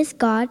 he is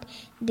God.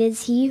 It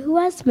is he who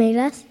has made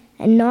us,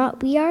 and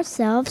not we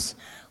ourselves.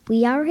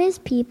 We are his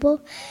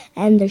people,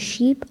 and the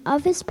sheep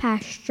of his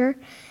pasture.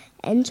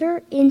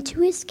 Enter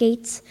into his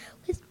gates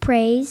with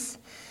praise,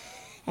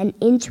 and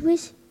into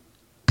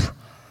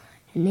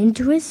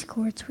his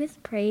courts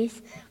with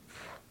praise.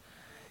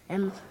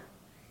 And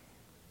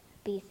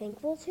be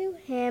thankful to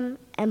him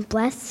and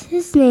bless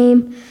his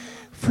name,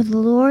 for the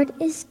Lord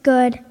is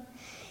good.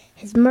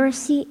 His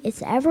mercy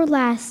is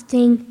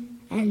everlasting,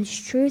 and his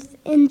truth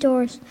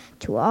endures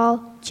to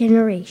all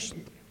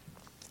generations.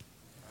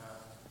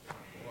 Of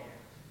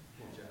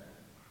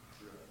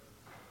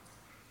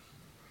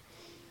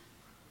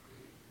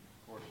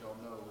course, y'all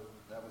know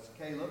that was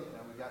Caleb. Now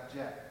we got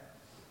Jack.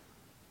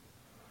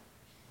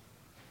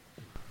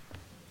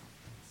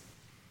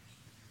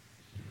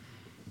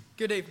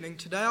 Good evening.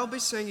 Today I'll be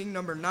singing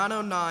number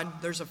 909,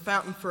 There's a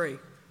Fountain Free.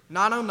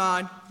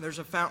 909, There's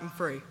a Fountain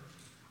Free.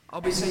 I'll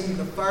be singing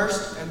the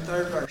first and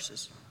third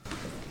verses.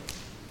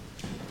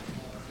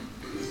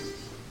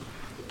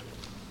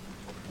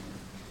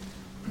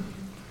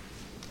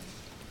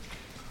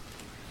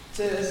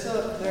 There's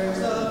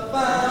a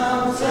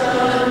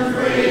fountain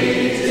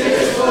free,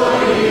 'tis for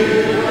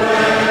you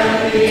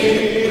and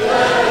me.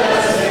 Let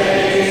us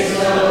haste,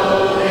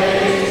 oh,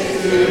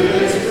 haste to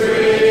its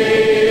free.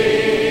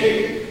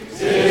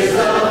 'Tis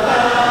the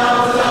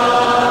fount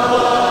of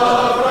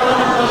love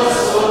from the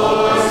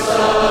source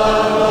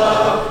of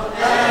love,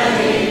 and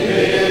he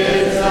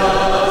bids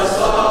us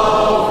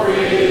all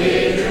freely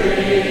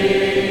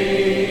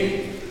drink.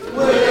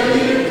 Will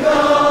you come?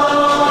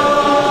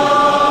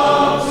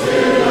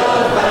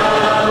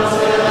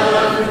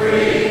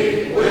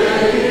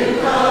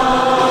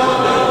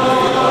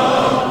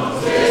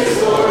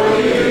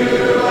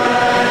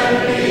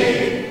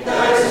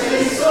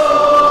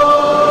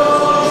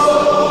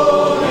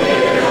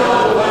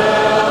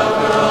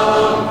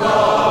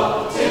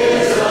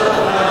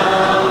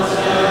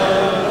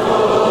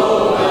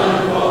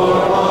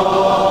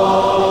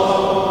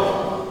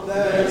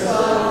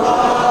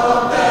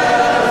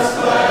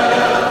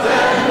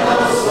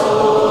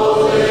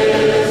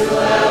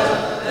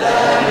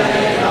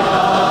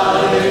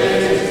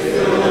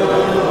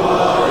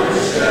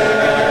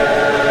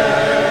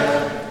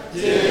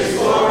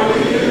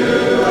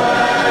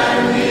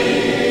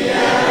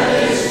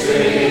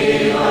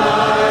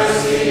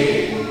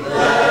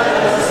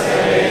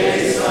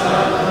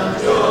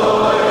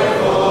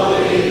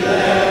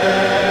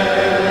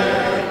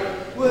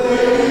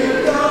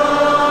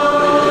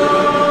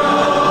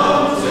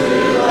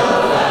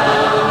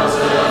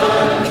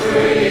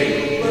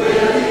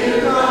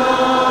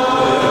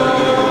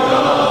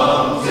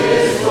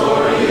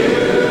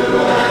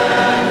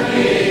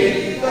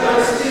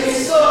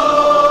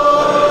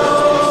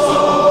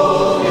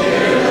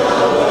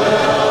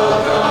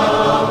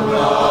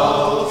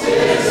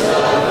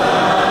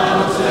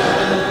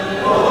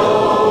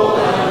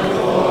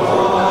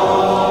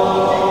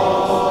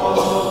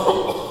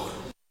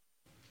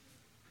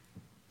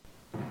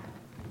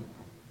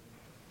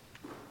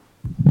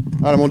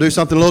 All right, I'm going to do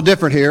something a little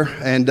different here,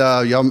 and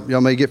y'all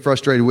may get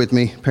frustrated with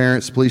me.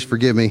 Parents, please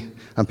forgive me.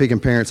 I'm picking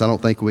parents I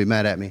don't think will be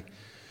mad at me.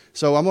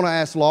 So I'm going to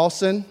ask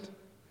Lawson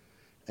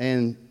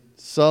and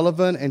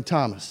Sullivan and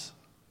Thomas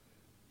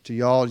to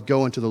y'all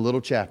go into the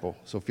little chapel.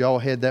 So if y'all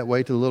head that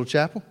way to the little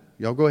chapel,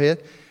 y'all go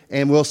ahead.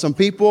 And will some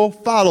people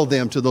follow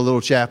them to the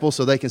little chapel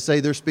so they can say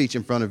their speech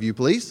in front of you,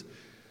 please?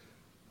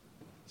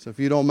 So if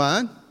you don't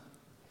mind.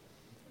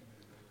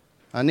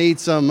 I need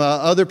some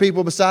other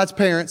people besides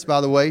parents, by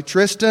the way.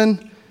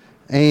 Tristan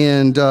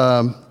and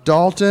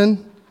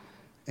Dalton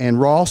and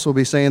Ross will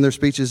be saying their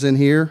speeches in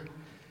here.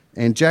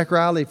 And Jack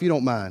Riley, if you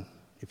don't mind,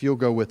 if you'll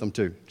go with them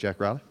too, Jack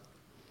Riley.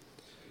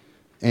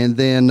 And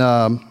then,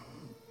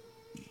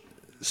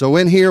 so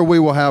in here we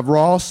will have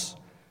Ross,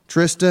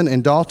 Tristan,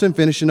 and Dalton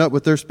finishing up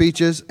with their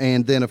speeches.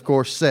 And then, of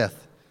course,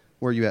 Seth.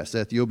 Where are you at,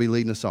 Seth? You'll be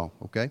leading the song,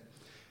 okay?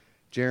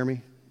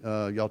 Jeremy,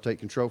 y'all take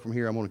control from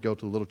here. I'm going to go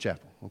to the little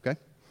chapel, okay?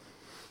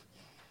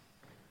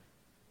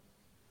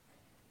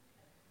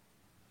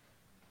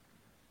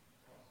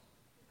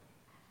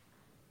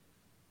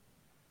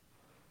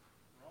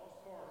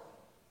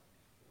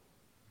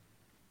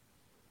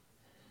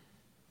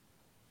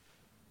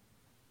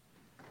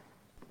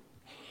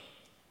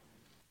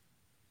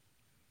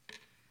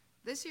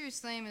 This year's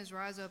theme is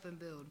Rise Up and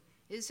Build.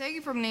 It is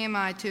taken from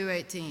Nehemiah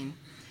 2:18.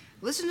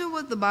 Listen to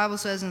what the Bible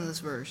says in this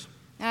verse.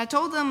 And I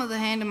told them of the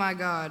hand of my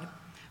God,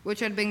 which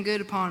had been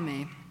good upon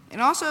me,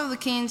 and also of the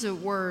kings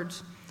of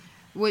words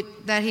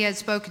that he had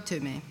spoken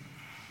to me.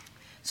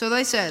 So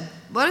they said,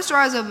 let us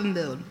rise up and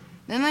build.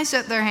 Then they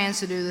set their hands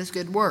to do this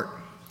good work.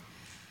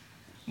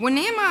 When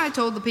Nehemiah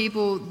told the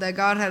people that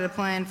God had a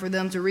plan for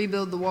them to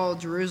rebuild the wall of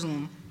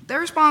Jerusalem,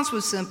 their response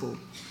was simple.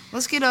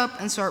 Let's get up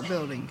and start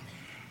building.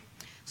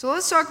 So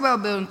let's talk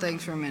about building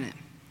things for a minute.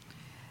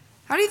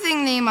 How do you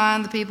think Nehemiah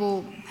and the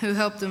people who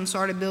helped him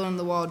started building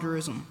the wall of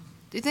Jerusalem?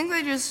 Do you think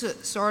they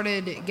just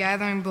started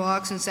gathering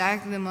blocks and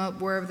stacking them up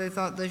wherever they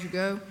thought they should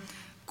go?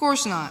 Of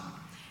course not.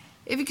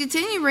 If you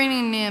continue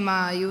reading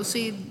Nehemiah, you will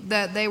see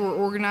that they were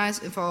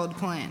organized and followed a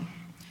plan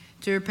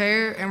to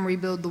repair and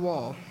rebuild the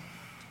wall.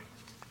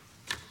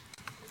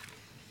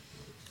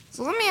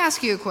 So let me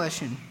ask you a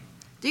question.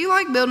 Do you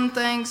like building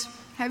things?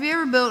 Have you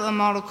ever built a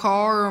model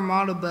car or a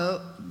model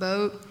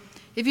boat?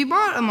 If you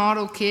bought a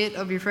model kit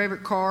of your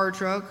favorite car or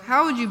truck,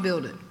 how would you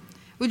build it?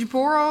 Would you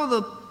pour all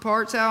the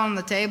parts out on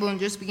the table and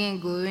just begin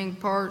gluing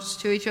parts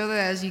to each other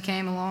as you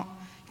came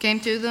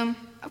to them?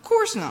 Of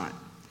course not.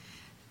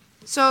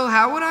 So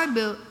how would I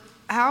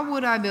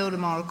build a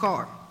model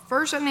car?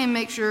 First, I need to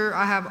make sure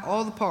I have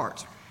all the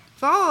parts.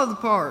 Without all of the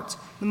parts,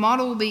 the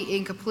model will be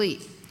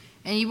incomplete,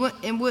 and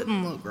it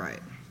wouldn't look right.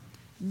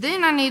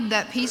 Then I need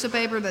that piece of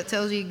paper that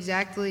tells you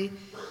exactly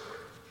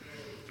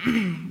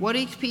what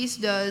each piece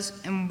does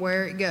and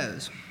where it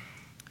goes.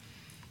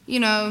 You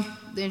know,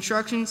 the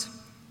instructions.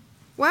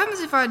 What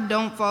happens if I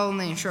don't follow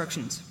the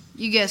instructions?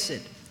 You guessed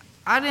it.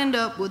 I'd end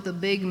up with a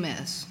big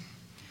mess.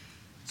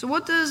 So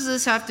what does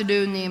this have to do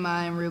with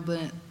Nehemiah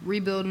and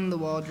rebuilding the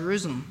wall of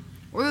Jerusalem?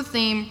 Or the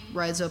theme,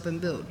 Rise Up and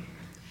Build?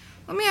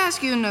 Let me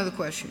ask you another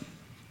question.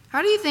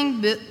 How do you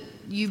think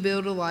you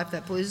build a life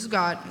that pleases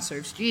God and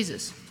serves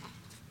Jesus?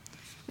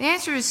 The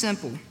answer is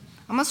simple.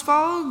 I must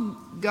follow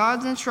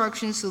God's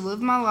instructions to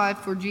live my life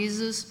for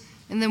Jesus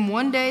and then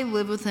one day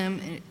live with Him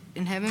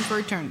in heaven for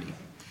eternity.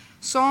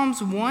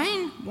 Psalms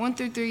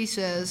 1:1-3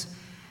 says,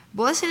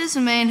 "Blessed is the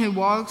man who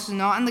walks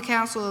not in the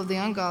counsel of the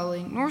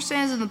ungodly, nor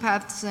stands in the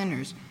path of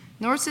sinners,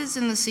 nor sits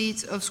in the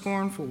seats of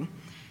scornful.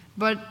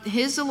 But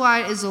his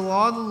delight is the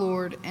law of the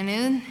Lord, and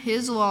in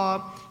his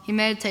law he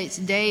meditates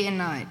day and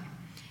night.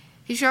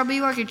 He shall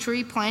be like a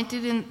tree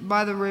planted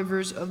by the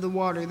rivers of the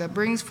water, that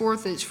brings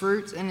forth its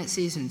fruits in its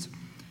seasons,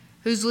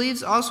 whose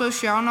leaves also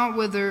shall not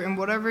wither, and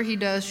whatever he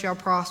does shall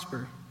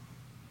prosper."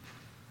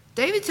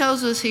 David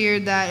tells us here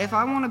that if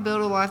I want to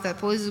build a life that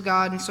pleases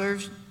God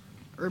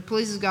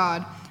pleases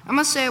God, I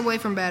must stay away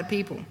from bad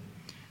people.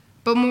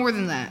 But more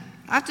than that,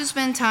 I have to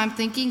spend time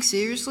thinking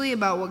seriously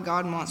about what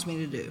God wants me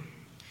to do.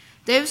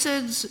 David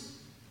says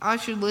I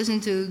should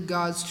listen to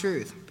God's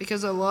truth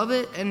because I love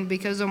it and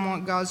because I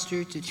want God's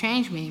truth to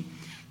change me,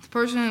 the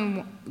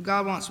person who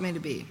God wants me to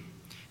be.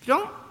 If you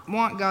don't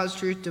want God's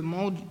truth to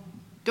mold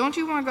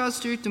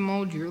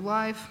your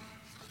life?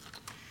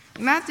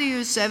 In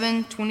Matthew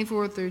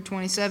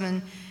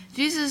 7:24-27,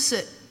 Jesus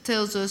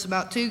tells us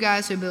about two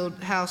guys who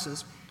build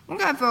houses. One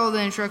guy followed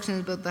the instructions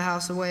and built the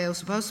house the way it was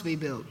supposed to be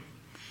built.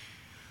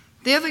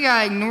 The other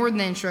guy ignored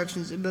the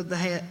instructions and built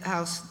the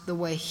house the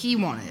way he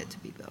wanted it to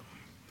be built.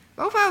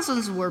 Both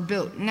houses were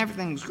built and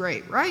everything was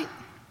great, right?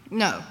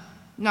 No,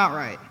 not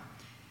right.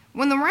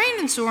 When the rain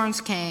and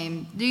storms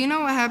came, do you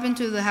know what happened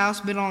to the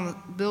house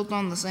built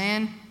on the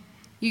sand?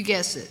 You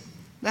guessed it.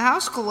 The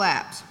house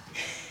collapsed.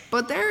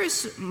 But there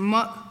is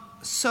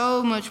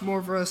so much more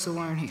for us to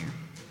learn here.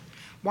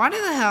 Why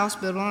did the house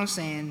built on the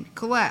sand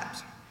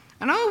collapse?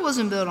 I know it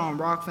wasn't built on a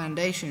rock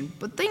foundation,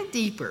 but think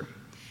deeper.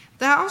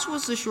 The house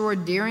was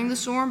destroyed during the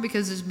storm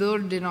because its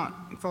builder did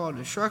not follow the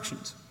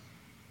instructions.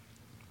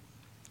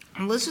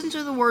 And listen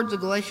to the words of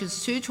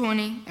Galatians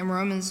 2:20 and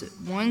Romans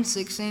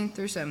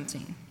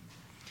 1:16-17.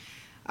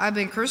 I've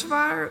been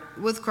crucified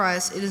with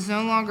Christ. It is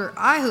no longer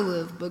I who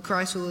live, but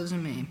Christ who lives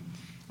in me.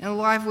 And the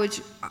life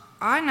which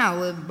I now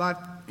live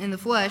in the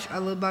flesh, I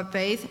live by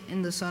faith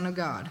in the Son of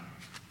God,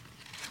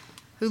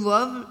 who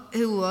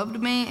loved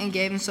me and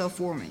gave himself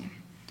for me.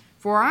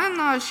 For I am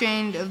not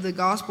ashamed of the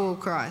gospel of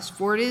Christ,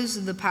 for it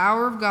is the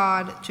power of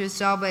God to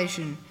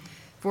salvation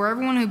for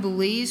everyone who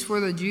believes,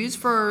 for the Jews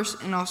first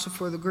and also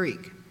for the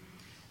Greek.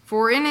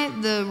 For in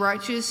it the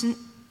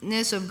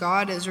righteousness of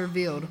God is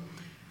revealed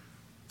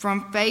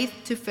from faith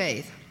to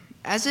faith.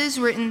 As it is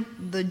written,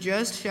 the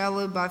just shall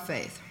live by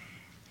faith.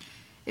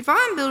 If I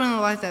am building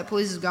a life that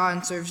pleases God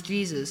and serves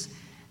Jesus,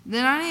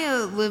 then I need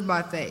to live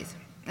by faith.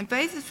 And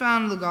faith is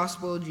found in the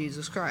gospel of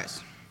Jesus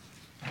Christ.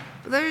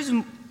 But there is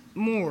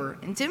more.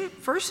 In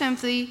 1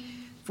 Timothy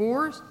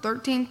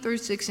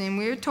 4:13-16,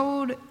 we are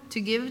told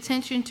to give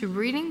attention to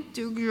reading,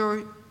 to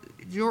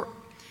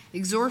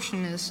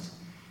exhortationist,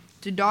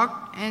 to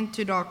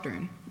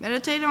doctrine.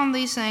 Meditate on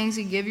these things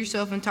and give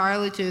yourself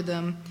entirely to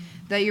them,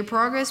 that your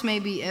progress may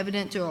be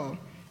evident to all.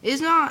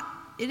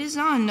 It is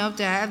not enough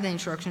to have the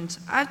instructions.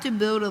 I have to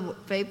build a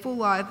faithful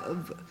life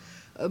of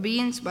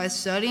obedience by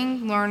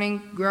studying,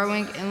 learning,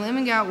 growing, and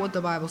living out what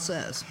the Bible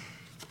says.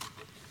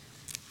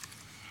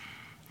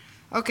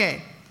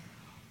 Okay,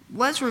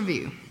 let's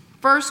review.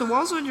 First, the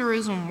walls of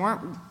Jerusalem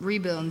weren't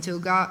rebuilt until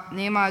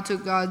Nehemiah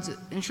took God's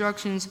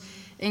instructions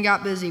and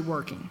got busy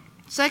working.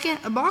 Second,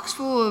 a box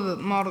full of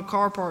model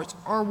car parts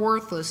are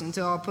worthless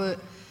until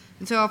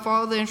I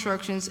follow the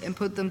instructions and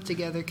put them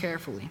together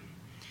carefully.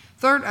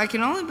 Third, I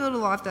can only build a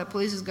life that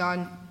pleases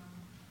God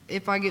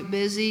if I get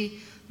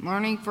busy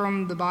learning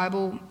from the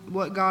Bible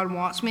what God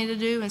wants me to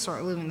do and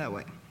start living that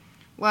way.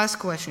 Last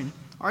question.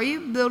 Are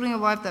you building a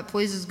life that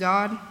pleases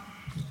God?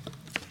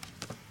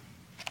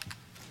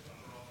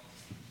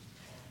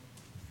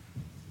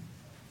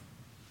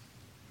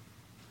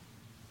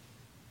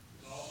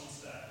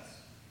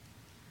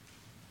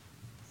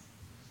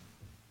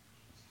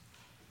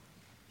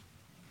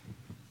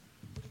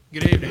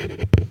 Good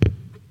evening.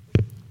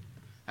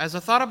 As I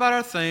thought about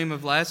our theme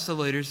of Last the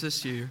Leaders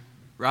this year,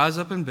 Rise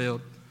Up and Build,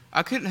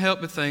 I couldn't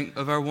help but think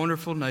of our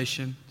wonderful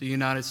nation, the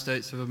United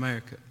States of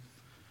America.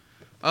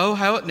 Oh,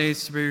 how it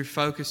needs to be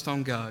refocused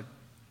on God.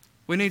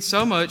 We need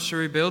so much to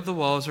rebuild the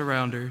walls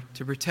around her,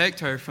 to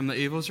protect her from the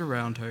evils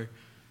around her.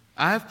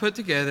 I have put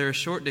together a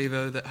short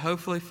devo that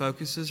hopefully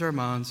focuses our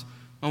minds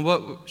on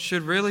what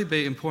should really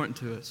be important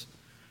to us.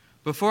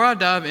 Before I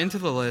dive into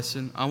the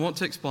lesson, I want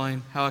to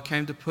explain how I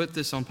came to put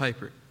this on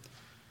paper.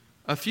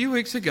 A few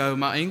weeks ago,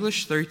 my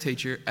English 3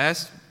 teacher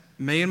asked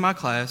me and my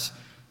class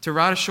to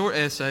write a short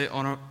essay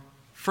on a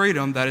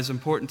freedom that is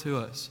important to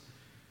us.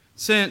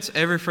 Since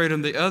every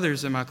freedom the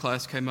others in my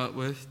class came up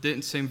with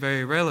didn't seem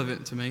very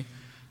relevant to me,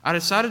 I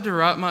decided to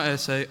write my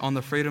essay on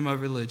the freedom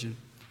of religion.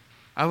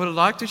 I would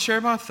like to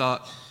share my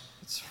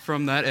thoughts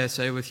from that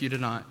essay with you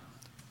tonight.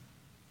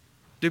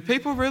 Do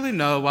people really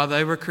know why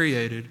they were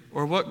created,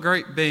 or what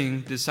great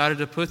being decided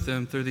to put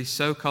them through these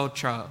so-called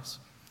trials?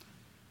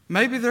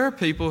 Maybe there are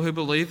people who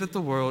believe that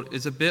the world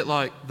is a bit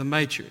like the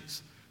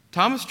Matrix.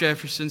 Thomas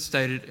Jefferson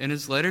stated in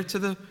his letter to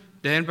the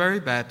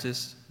Danbury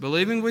Baptists,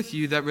 "Believing with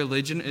you that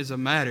religion is a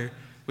matter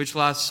which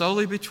lies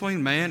solely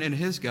between man and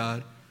his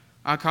God,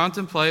 I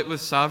contemplate with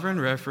sovereign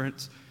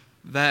reverence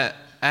that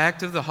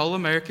act of the whole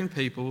American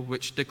people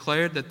which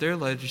declared that their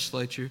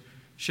legislature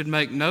should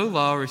make no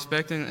law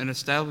respecting an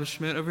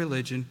establishment of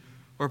religion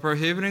or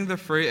prohibiting the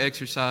free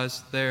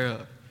exercise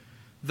thereof,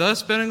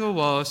 thus building a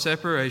wall of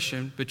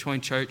separation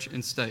between church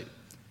and state."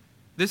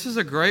 This is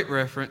a great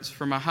reference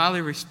from a highly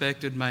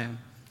respected man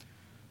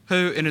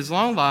who, in his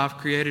long life,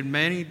 created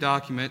many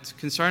documents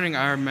concerning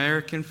our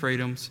American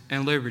freedoms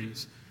and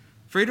liberties.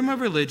 Freedom of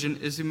religion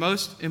is the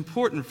most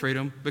important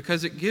freedom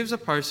because it gives a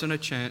person a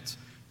chance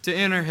to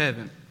enter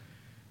heaven.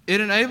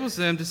 It enables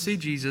them to see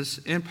Jesus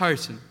in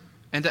person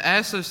and to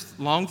ask those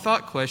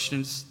long-thought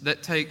questions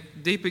that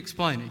take deep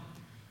explaining.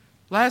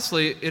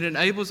 Lastly, it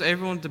enables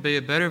everyone to be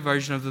a better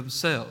version of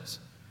themselves.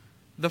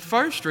 The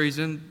first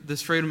reason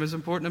this freedom is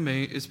important to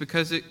me is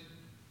because it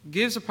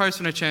gives a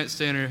person a chance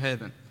to enter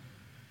heaven.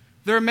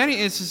 There are many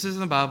instances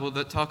in the Bible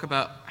that talk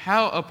about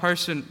how a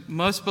person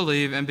must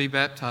believe and be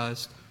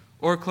baptized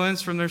or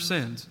cleansed from their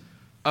sins.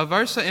 A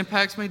verse that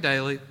impacts me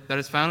daily that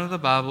is found in the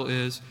Bible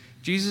is,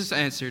 Jesus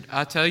answered,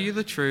 "I tell you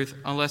the truth,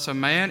 unless a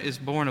man is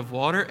born of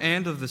water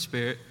and of the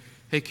Spirit,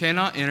 he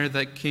cannot enter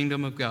the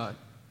kingdom of God."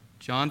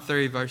 John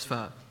 3, verse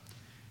 5.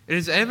 It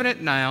is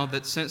evident now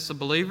that since the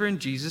believer in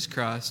Jesus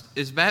Christ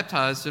is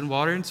baptized in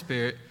water and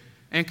Spirit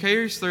and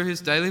carries through his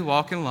daily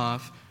walk in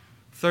life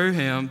through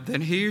him,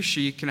 then he or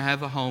she can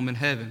have a home in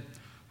heaven.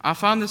 I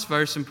find this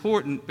verse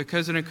important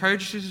because it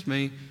encourages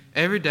me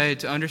every day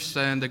to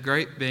understand the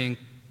great being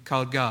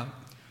called God,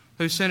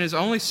 who sent his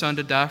only Son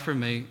to die for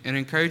me, and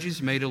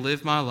encourages me to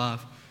live my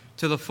life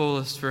to the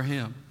fullest for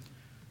him.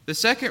 The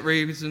second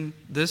reason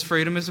this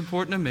freedom is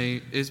important to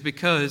me is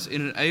because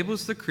it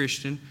enables the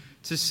Christian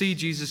to see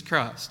Jesus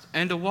Christ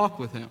and to walk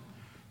with him.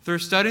 Through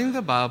studying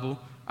the Bible,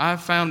 I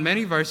have found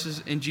many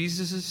verses in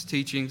Jesus'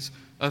 teachings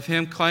of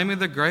him claiming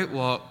the great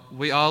walk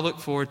we all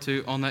look forward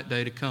to on that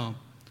day to come.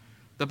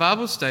 The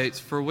Bible states,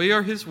 "For we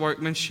are his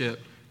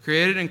workmanship,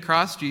 created in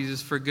Christ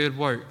Jesus for good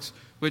works,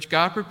 which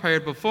God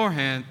prepared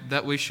beforehand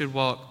that we should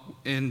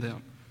walk in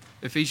them."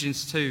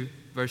 Ephesians 2,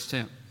 verse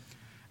 10.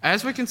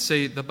 As we can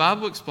see, the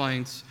Bible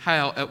explains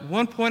how at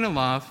one point in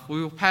life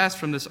we will pass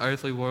from this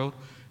earthly world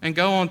and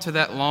go on to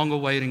that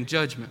long-awaiting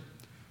judgment.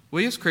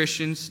 We as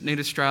Christians need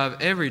to strive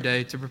every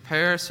day to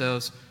prepare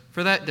ourselves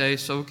for that day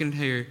so we can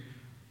hear,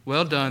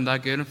 "Well done, thy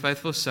good and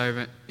faithful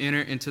servant, enter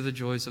into the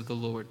joys of the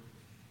Lord."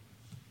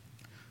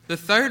 The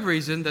third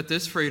reason that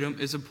this freedom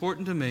is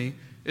important to me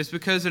is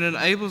because it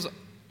enables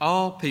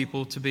all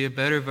people to be a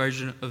better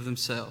version of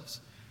themselves.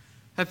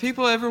 Have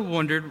people ever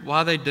wondered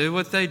why they do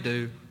what they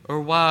do or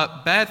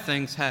why bad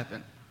things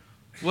happen?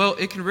 Well,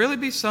 it can really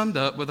be summed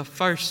up with the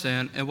first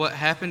sin and what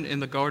happened in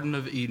the Garden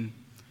of Eden.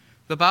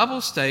 The Bible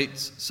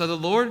states, "So the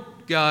Lord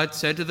God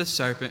said to the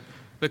serpent,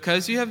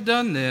 because you have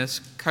done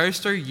this,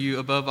 cursed are you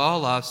above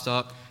all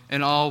livestock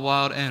and all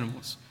wild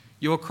animals.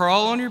 You will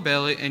crawl on your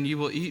belly and you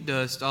will eat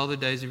dust all the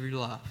days of your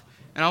life.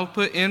 And I will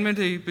put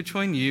enmity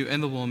between you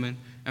and the woman,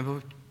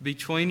 and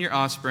between your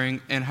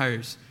offspring and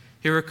hers.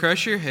 He will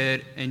crush your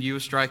head and you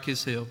will strike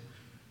his heel."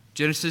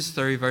 Genesis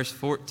 3, verse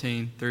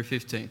 14 through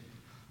 15.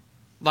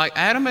 Like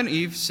Adam and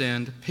Eve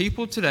sinned,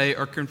 people today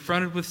are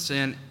confronted with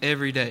sin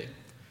every day.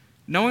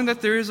 Knowing that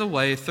there is a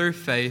way through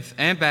faith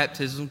and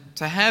baptism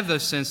to have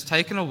those sins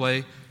taken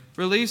away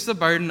relieves the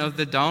burden of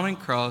the daunting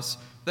cross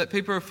that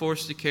people are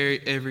forced to carry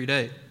every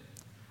day.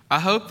 I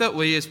hope that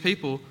we as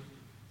people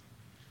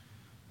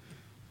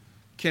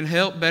can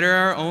help better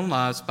our own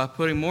lives by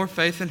putting more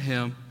faith in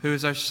him who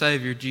is our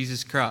Savior,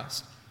 Jesus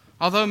Christ.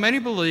 Although many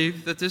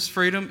believe that this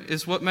freedom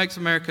is what makes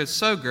America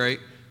so great,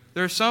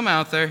 there are some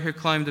out there who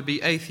claim to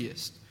be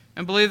atheists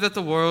and believe that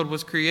the world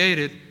was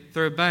created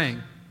through a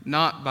bang,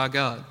 not by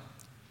God.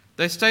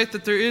 They state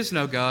that there is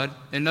no God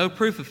and no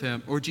proof of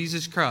him or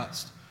Jesus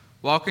Christ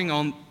walking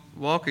on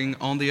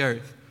the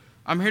earth.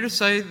 I'm here to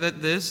say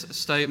that this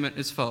statement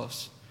is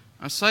false.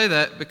 I say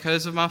that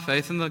because of my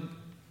faith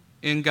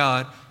in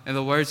God and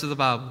the words of the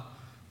Bible.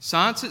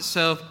 Science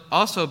itself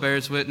also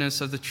bears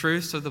witness of the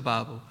truths of the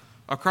Bible.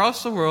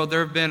 Across the world,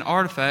 there have been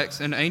artifacts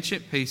and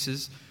ancient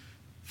pieces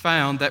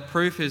found that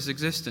prove his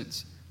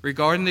existence.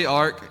 Regarding the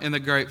Ark and the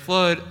Great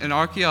Flood, an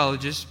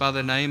archaeologist by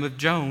the name of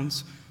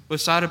Jones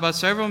was cited by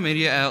several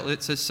media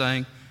outlets as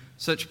saying,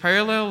 "Such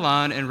parallel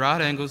line and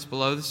right angles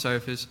below the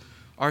surface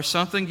are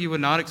something you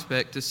would not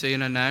expect to see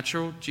in a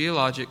natural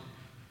geologic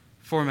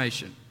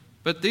formation.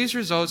 But these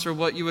results are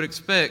what you would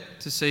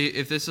expect to see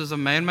if this is a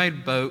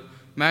man-made boat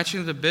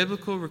matching the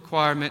biblical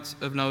requirements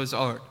of Noah's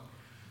Ark.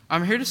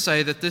 I'm here to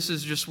say that this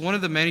is just one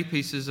of the many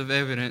pieces of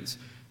evidence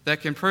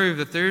that can prove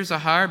that there is a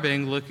higher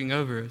being looking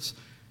over us,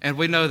 and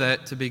we know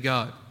that to be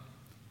God."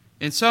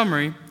 In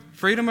summary,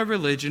 freedom of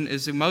religion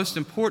is the most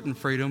important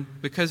freedom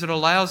because it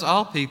allows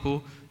all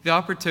people the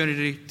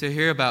opportunity to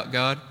hear about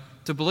God,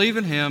 to believe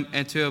in Him,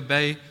 and to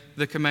obey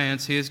the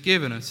commands He has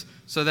given us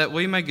so that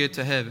we may get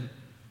to heaven.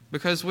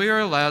 Because we are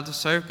allowed to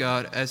serve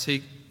God as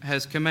He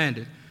has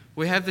commanded,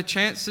 we have the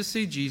chance to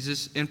see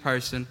Jesus in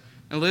person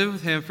and live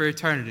with Him for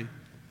eternity.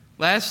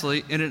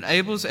 Lastly, it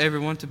enables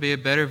everyone to be a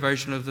better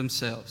version of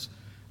themselves.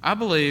 I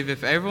believe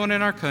if everyone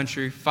in our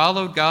country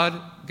followed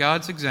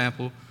God's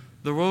example,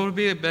 the world would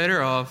be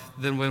better off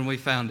than when we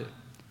found it.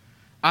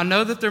 I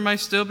know that there may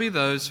still be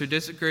those who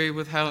disagree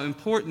with how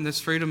important this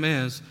freedom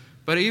is,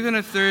 but even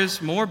if there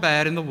is more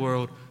bad in the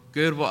world,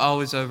 good will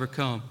always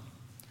overcome.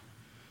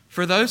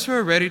 For those who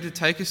are ready to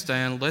take a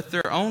stand, let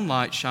their own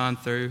light shine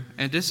through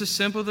and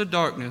disassemble the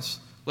darkness.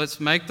 Let's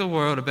make the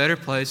world a better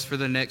place for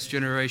the next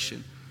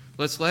generation.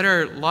 Let's let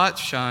our light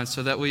shine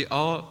so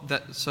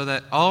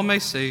that all may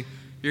see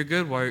your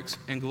good works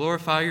and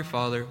glorify your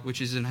Father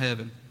which is in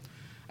heaven.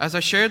 As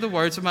I shared the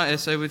words of my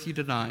essay with you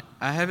tonight,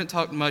 I haven't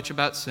talked much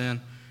about sin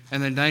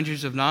and the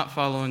dangers of not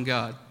following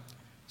God.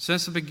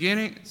 Since the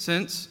beginning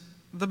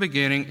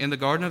in the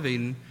Garden of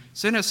Eden,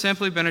 sin has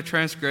simply been a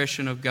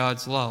transgression of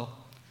God's law.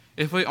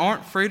 If we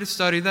aren't free to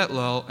study that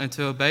law and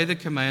to obey the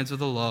commands of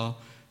the law,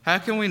 how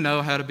can we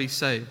know how to be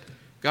saved?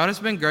 God has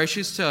been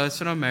gracious to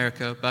us in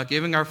America by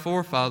giving our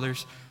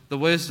forefathers the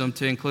wisdom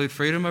to include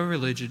freedom of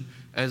religion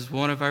as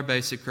one of our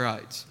basic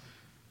rights.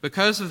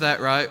 Because of that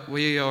right,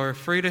 we are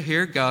free to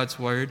hear God's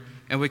word,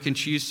 and we can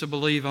choose to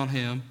believe on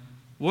Him.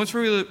 Once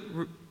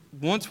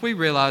we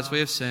realize we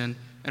have sinned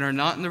and are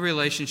not in the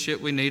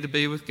relationship we need to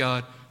be with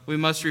God, we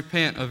must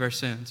repent of our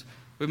sins.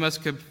 We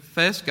must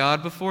confess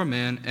God before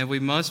men, and we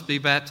must be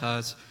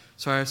baptized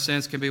so our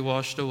sins can be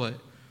washed away.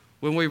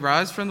 When we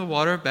rise from the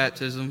water of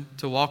baptism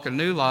to walk a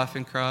new life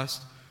in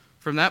Christ,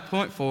 from that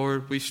point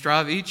forward, we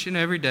strive each and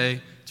every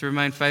day to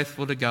remain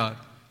faithful to God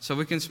so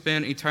we can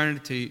spend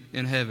eternity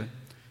in heaven.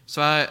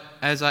 So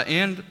as I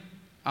end,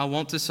 I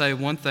want to say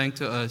one thing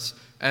to us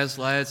as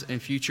lads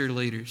and future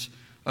leaders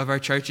of our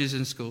churches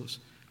and schools.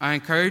 I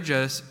encourage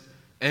us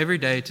every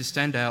day to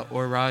stand out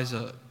or rise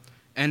up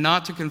and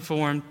not to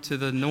conform to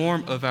the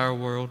norm of our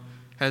world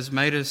has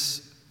made us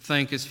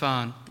think is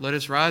fine. Let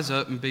us rise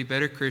up and be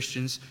better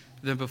Christians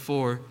than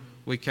before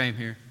we came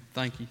here.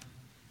 Thank you.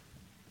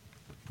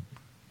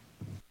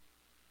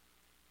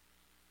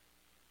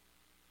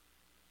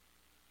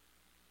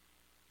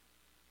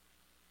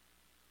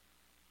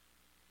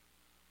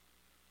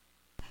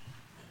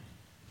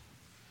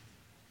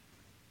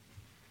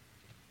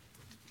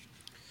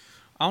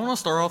 I want to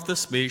start off this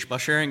speech by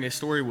sharing a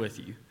story with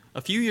you.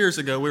 A few years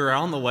ago, we were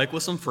out on the lake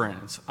with some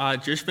friends. I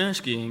had just finished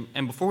skiing,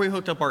 and before we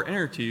hooked up our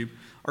inner tube,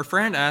 our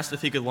friend asked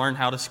if he could learn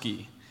how to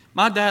ski.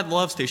 My dad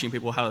loves teaching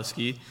people how to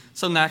ski,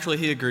 so naturally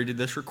he agreed to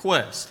this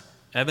request.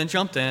 Evan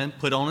jumped in,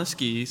 put on his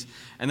skis,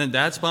 and then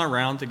Dad spun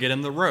around to get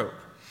him the rope.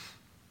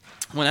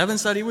 When Evan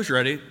said he was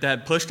ready,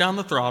 Dad pushed down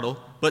the throttle,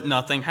 but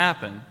nothing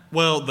happened.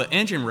 Well, the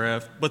engine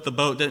revved, but the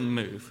boat didn't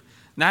move.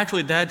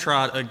 Naturally, Dad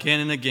tried again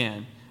and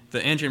again.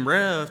 The engine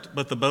revved,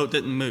 but the boat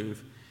didn't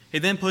move. He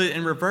then put it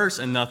in reverse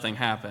and nothing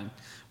happened.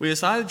 We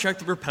decided to check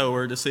the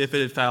propeller to see if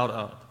it had fouled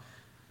up.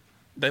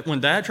 When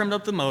Dad trimmed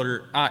up the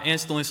motor, I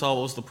instantly saw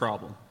what was the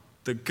problem.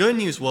 The good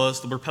news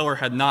was the propeller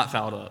had not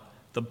fouled up.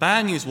 The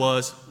bad news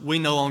was we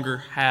no longer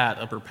had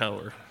a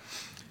propeller.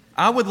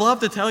 I would love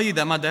to tell you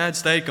that my dad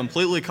stayed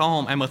completely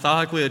calm and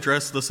methodically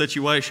addressed the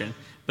situation,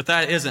 but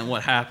that isn't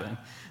what happened.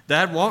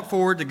 Dad walked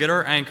forward to get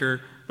our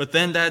anchor, but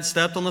then Dad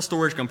stepped on the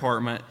storage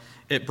compartment.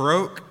 It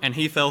broke, and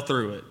he fell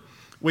through it.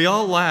 We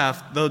all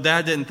laughed, though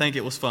Dad didn't think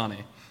it was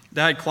funny.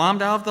 Dad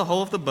climbed out of the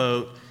hull of the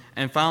boat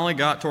and finally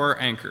got to our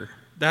anchor.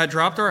 Dad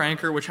dropped our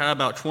anchor, which had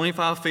about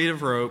 25 feet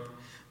of rope,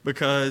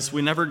 because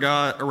we never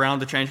got around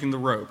to changing the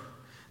rope.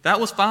 That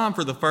was fine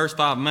for the first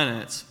 5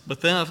 minutes,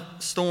 but then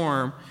a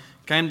storm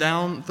came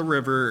down the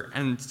river,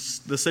 and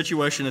the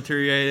situation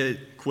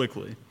deteriorated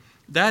quickly.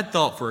 Dad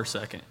thought for a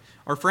second.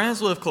 Our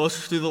friends lived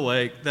closer to the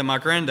lake than my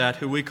granddad,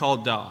 who we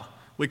called Da.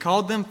 We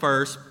called them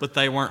first, but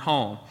they weren't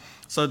home.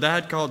 So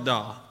Dad called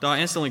Da. Da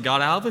instantly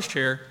got out of his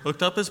chair,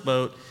 hooked up his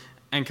boat,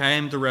 and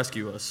came to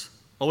rescue us.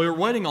 While we were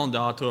waiting on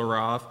Da to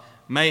arrive,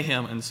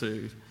 mayhem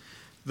ensued.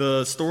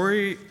 The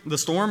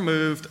storm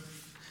moved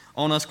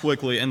on us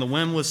quickly, and the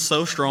wind was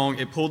so strong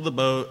it pulled the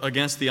boat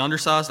against the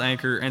undersized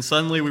anchor, and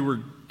suddenly we were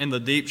in the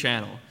deep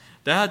channel.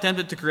 Dad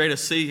attempted to create a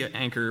sea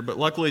anchor, but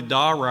luckily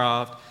Da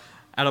arrived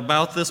at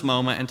about this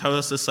moment and towed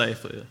us to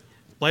safety.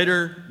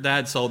 Later,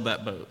 Dad sold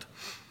that boat.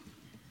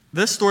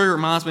 This story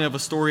reminds me of a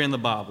story in the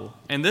Bible.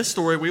 In this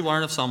story, we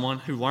learn of someone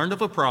who learned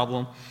of a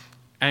problem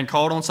and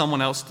called on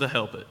someone else to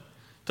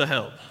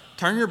help.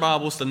 Turn your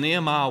Bibles to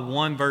Nehemiah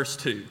 1, verse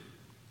 2.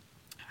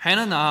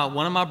 Hananiah,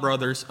 one of my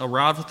brothers,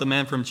 arrived with the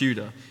men from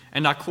Judah,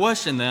 and I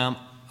questioned them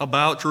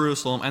about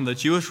Jerusalem and the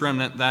Jewish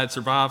remnant that had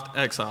survived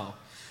exile.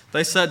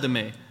 They said to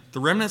me, "The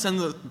remnants in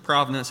the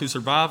province who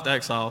survived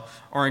exile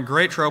are in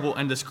great trouble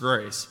and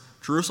disgrace.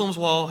 Jerusalem's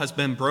wall has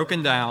been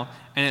broken down,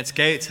 and its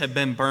gates have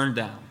been burned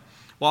down."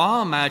 While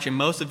I imagine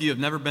most of you have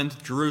never been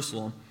to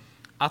Jerusalem,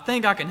 I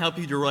think I can help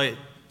you to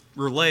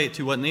relate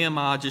to what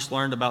Nehemiah just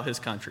learned about his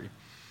country.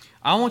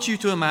 I want you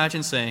to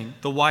imagine seeing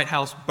the White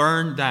House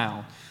burned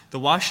down, the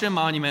Washington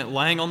Monument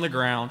laying on the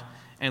ground,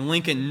 and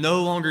Lincoln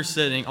no longer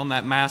sitting on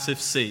that massive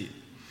seat.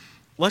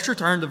 Let's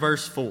return to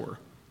verse 4.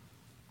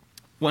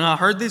 When I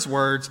heard these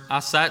words, I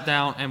sat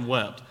down and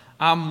wept.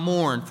 I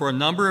mourned for a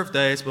number of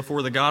days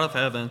before the God of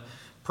heaven,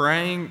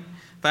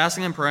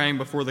 fasting and praying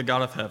before the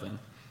God of heaven.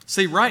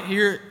 See, right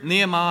here,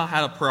 Nehemiah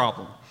had a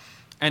problem,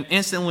 and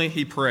instantly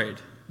he prayed.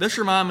 This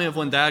reminded me of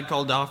when Dad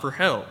called out for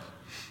help.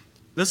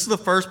 This is the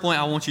first point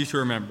I want you to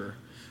remember.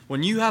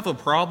 When you have a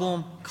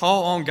problem,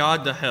 call on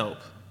God to help.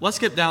 Let's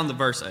skip down to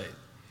verse 8.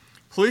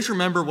 Please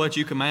remember what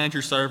you commanded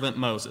your servant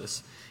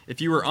Moses.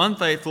 If you are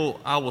unfaithful,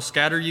 I will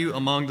scatter you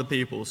among the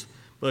peoples.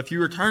 But if you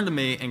return to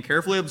me and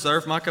carefully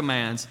observe my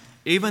commands,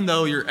 even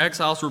though your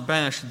exiles were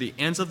banished to the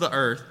ends of the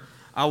earth,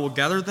 I will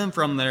gather them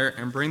from there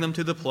and bring them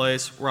to the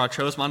place where I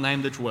chose my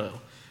name to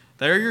dwell.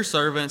 They are your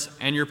servants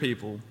and your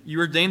people. You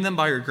redeemed them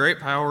by your great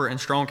power and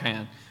strong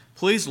hand.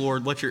 Please,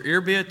 Lord, let your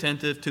ear be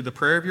attentive to the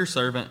prayer of your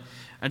servant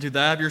and to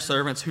that of your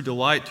servants who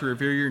delight to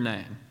revere your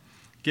name.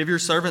 Give your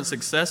servant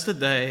success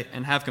today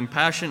and have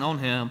compassion on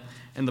him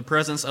in the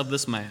presence of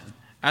this man.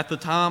 At the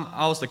time,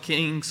 I was the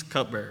king's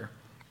cupbearer.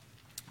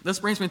 This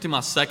brings me to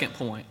my second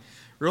point.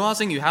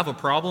 Realizing you have a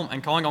problem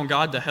and calling on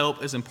God to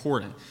help is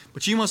important,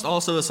 but you must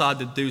also decide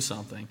to do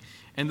something.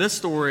 In this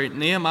story,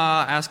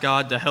 Nehemiah asked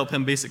God to help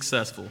him be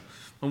successful.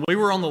 When we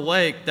were on the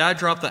lake, Dad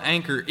dropped the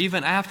anchor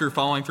even after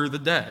falling through the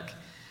deck.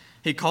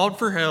 He called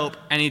for help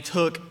and he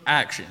took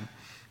action.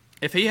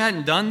 If he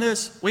hadn't done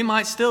this, we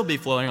might still be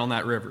floating on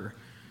that river.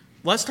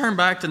 Let's turn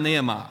back to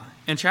Nehemiah.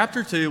 In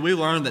chapter 2, we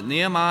learned that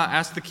Nehemiah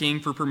asked the king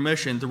for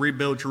permission to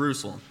rebuild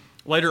Jerusalem.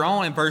 Later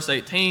on in verse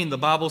 18, the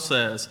Bible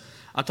says,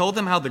 I told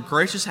them how the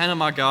gracious hand of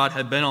my God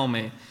had been on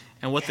me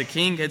and what the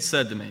king had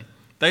said to me.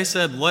 They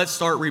said, let's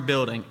start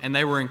rebuilding, and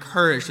they were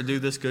encouraged to do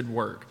this good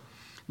work.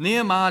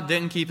 Nehemiah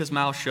didn't keep his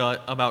mouth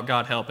shut about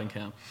God helping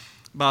him.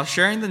 By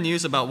sharing the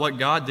news about what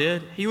God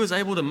did, he was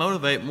able to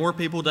motivate more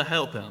people to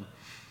help him.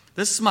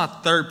 This is my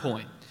third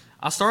point.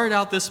 I started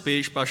out this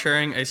speech by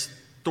sharing a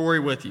story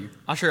with you.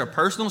 I share a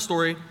personal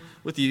story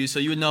with you so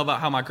you would know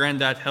about how my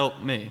granddad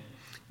helped me.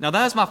 Now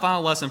that is my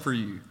final lesson for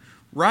you.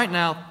 Right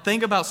now,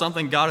 think about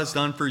something God has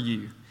done for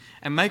you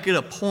and make it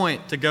a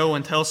point to go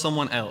and tell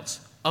someone else.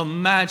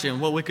 Imagine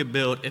what we could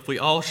build if we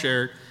all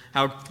shared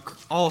how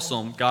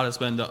awesome God has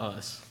been to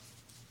us.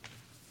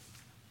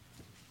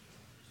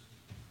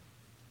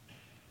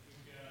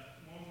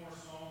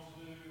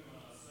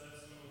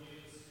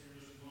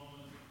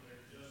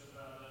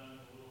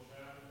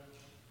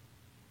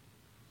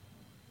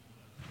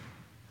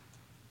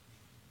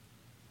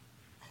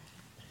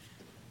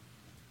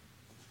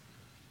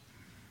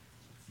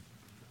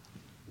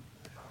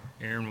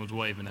 Aaron was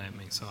waving at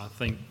me, so I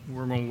think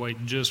we're going to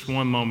wait just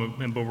one moment,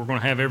 but we're going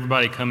to have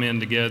everybody come in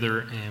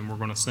together, and we're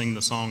going to sing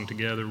the song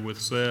together with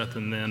Seth,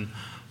 and then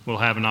we'll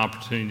have an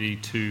opportunity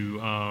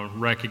to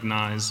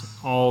recognize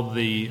all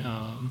the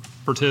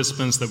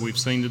participants that we've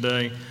seen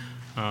today.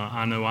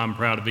 I know I'm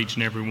proud of each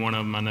and every one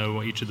of them. I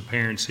know each of the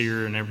parents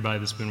here and everybody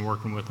that's been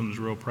working with them is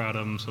real proud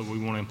of them, so we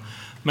want to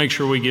make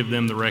sure we give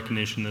them the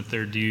recognition that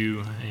they're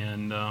due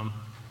and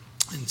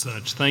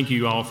such. Thank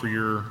you all for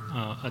your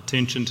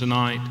attention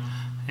tonight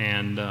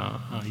and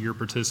your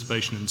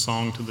participation in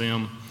song to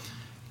them.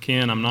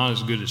 Ken, I'm not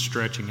as good at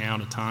stretching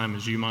out a time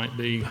as you might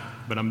be,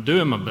 but I'm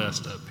doing my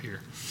best up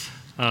here.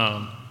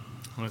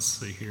 Let's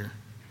see here.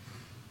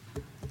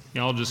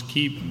 Y'all just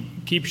keep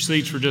your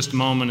seats for just a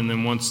moment, and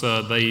then once they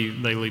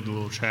leave the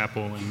little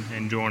chapel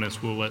and join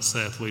us, we'll let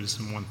Seth lead us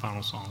in one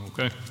final song,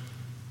 okay?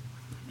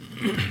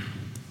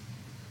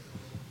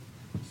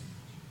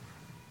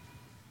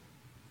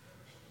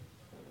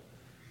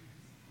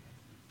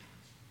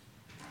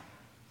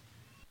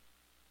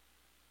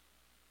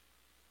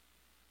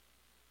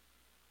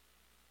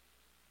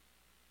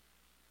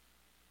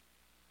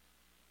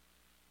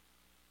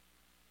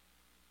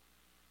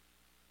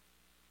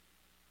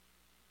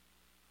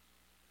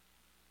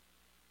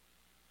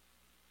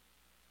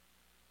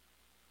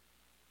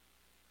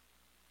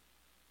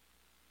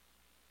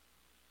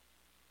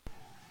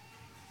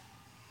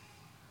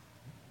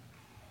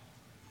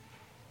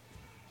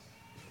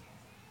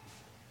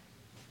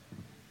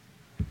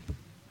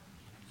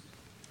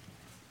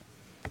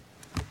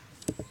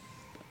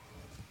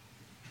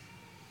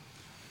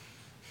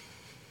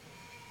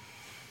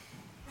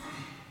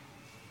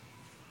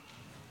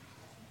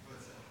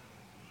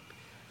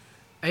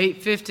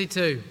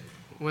 8:52.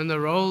 When the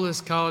roll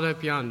is called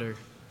up yonder.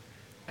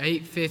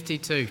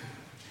 8:52.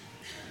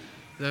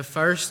 The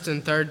first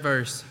and third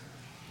verse.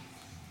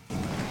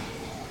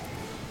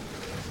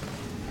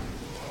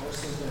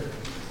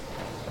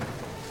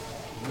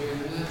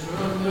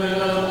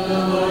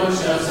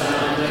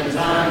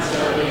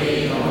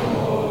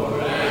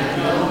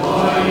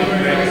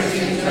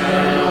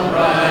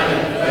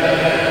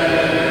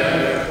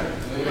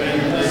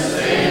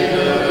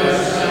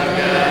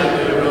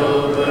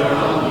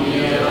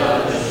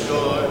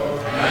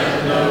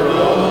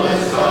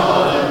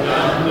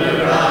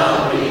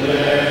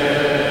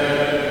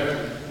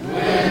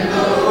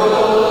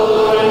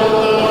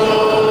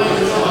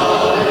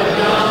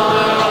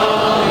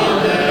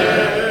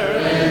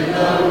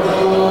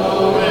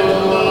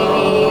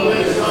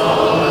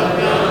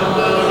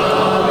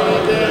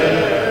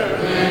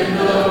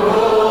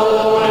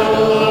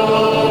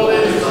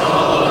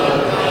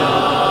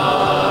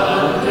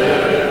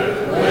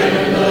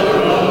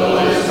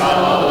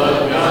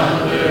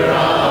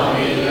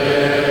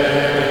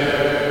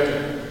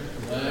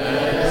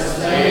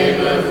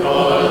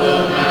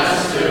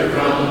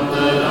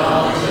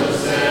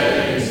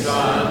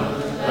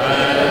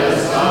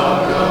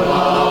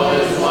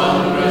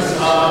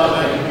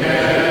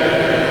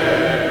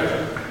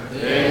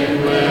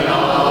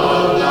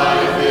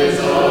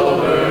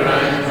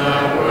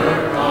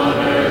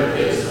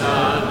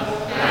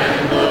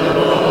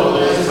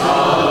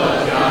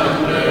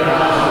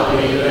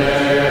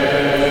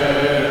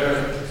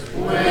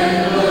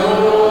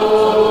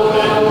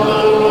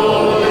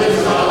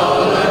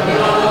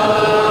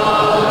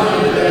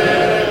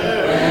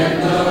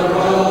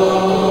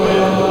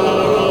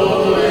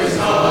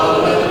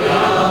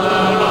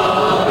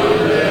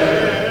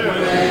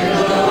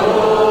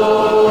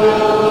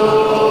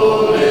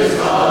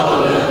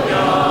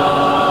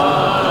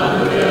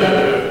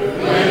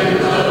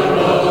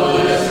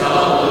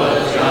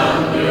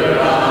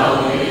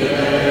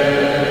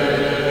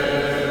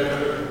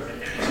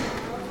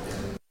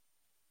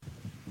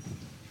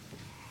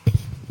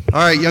 All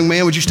right, young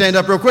man, would you stand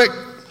up real quick?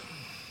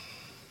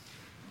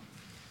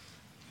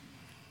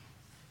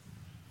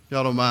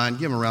 Y'all don't mind.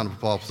 Give him a round of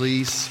applause,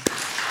 please.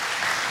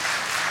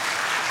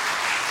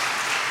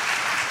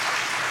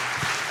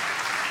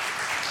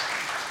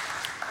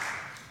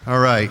 All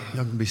right,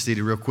 y'all can be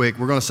seated real quick.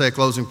 We're going to say a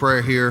closing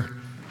prayer here.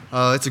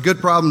 It's a good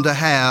problem to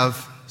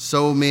have,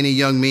 so many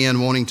young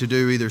men wanting to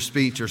do either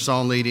speech or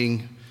song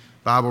leading,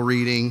 Bible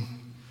reading,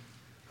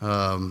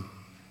 to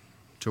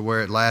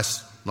where it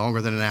lasts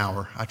longer than an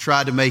hour. I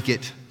tried to make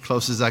it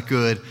close as I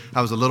could.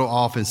 I was a little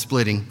off in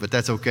splitting, but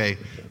that's okay.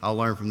 I'll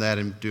learn from that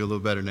and do a little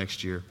better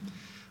next year.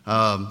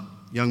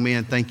 Young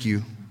man, thank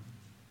you.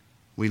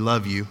 We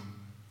love you.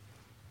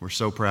 We're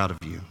so proud of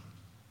you.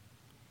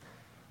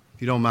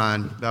 If you don't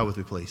mind, bow with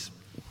me, please.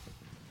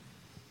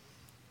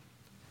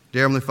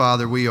 Dear Heavenly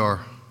Father, we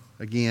are,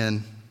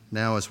 again,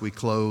 now as we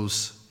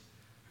close,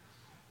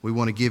 we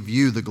want to give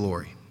you the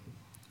glory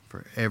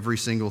for every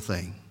single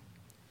thing.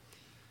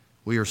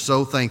 We are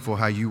so thankful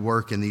how you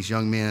work in these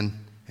young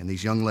men and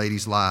these young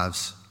ladies'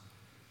 lives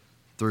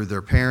through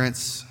their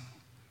parents,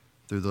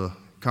 through the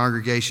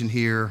congregation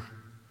here,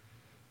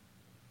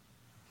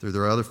 through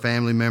their other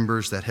family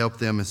members that help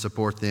them and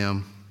support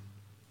them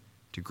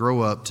to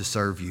grow up to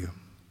serve you,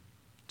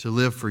 to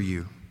live for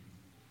you.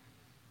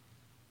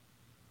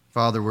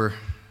 Father,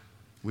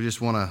 we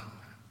just want to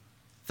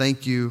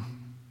thank you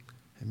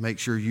and make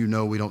sure you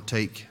know we don't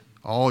take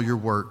all your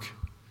work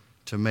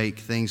to make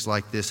things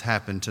like this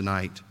happen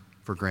tonight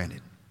for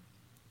granted.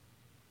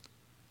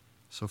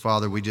 So,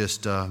 Father, we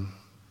want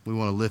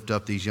to lift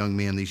up these young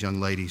men, these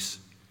young ladies.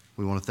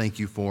 We want to thank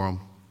you for them.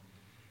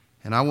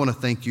 And I want to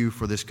thank you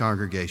for this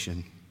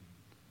congregation,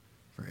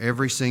 for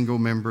every single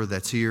member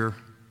that's here,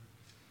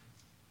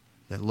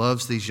 that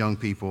loves these young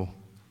people,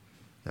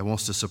 that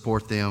wants to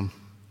support them.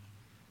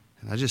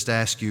 And I just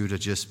ask you to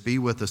just be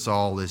with us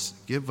all,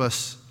 give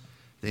us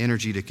the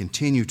energy to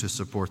continue to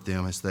support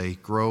them as they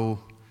grow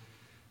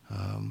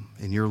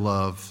in your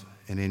love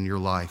and in your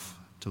life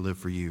to live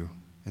for you,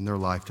 in their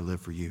life to live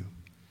for you.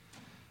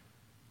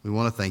 We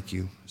want to thank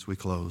you as we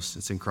close.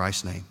 It's in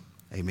Christ's name.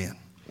 Amen.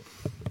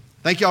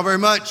 Thank you all very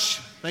much.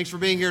 Thanks for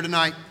being here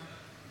tonight.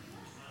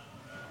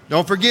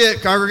 Don't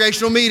forget,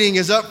 congregational meeting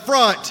is up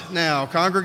front now.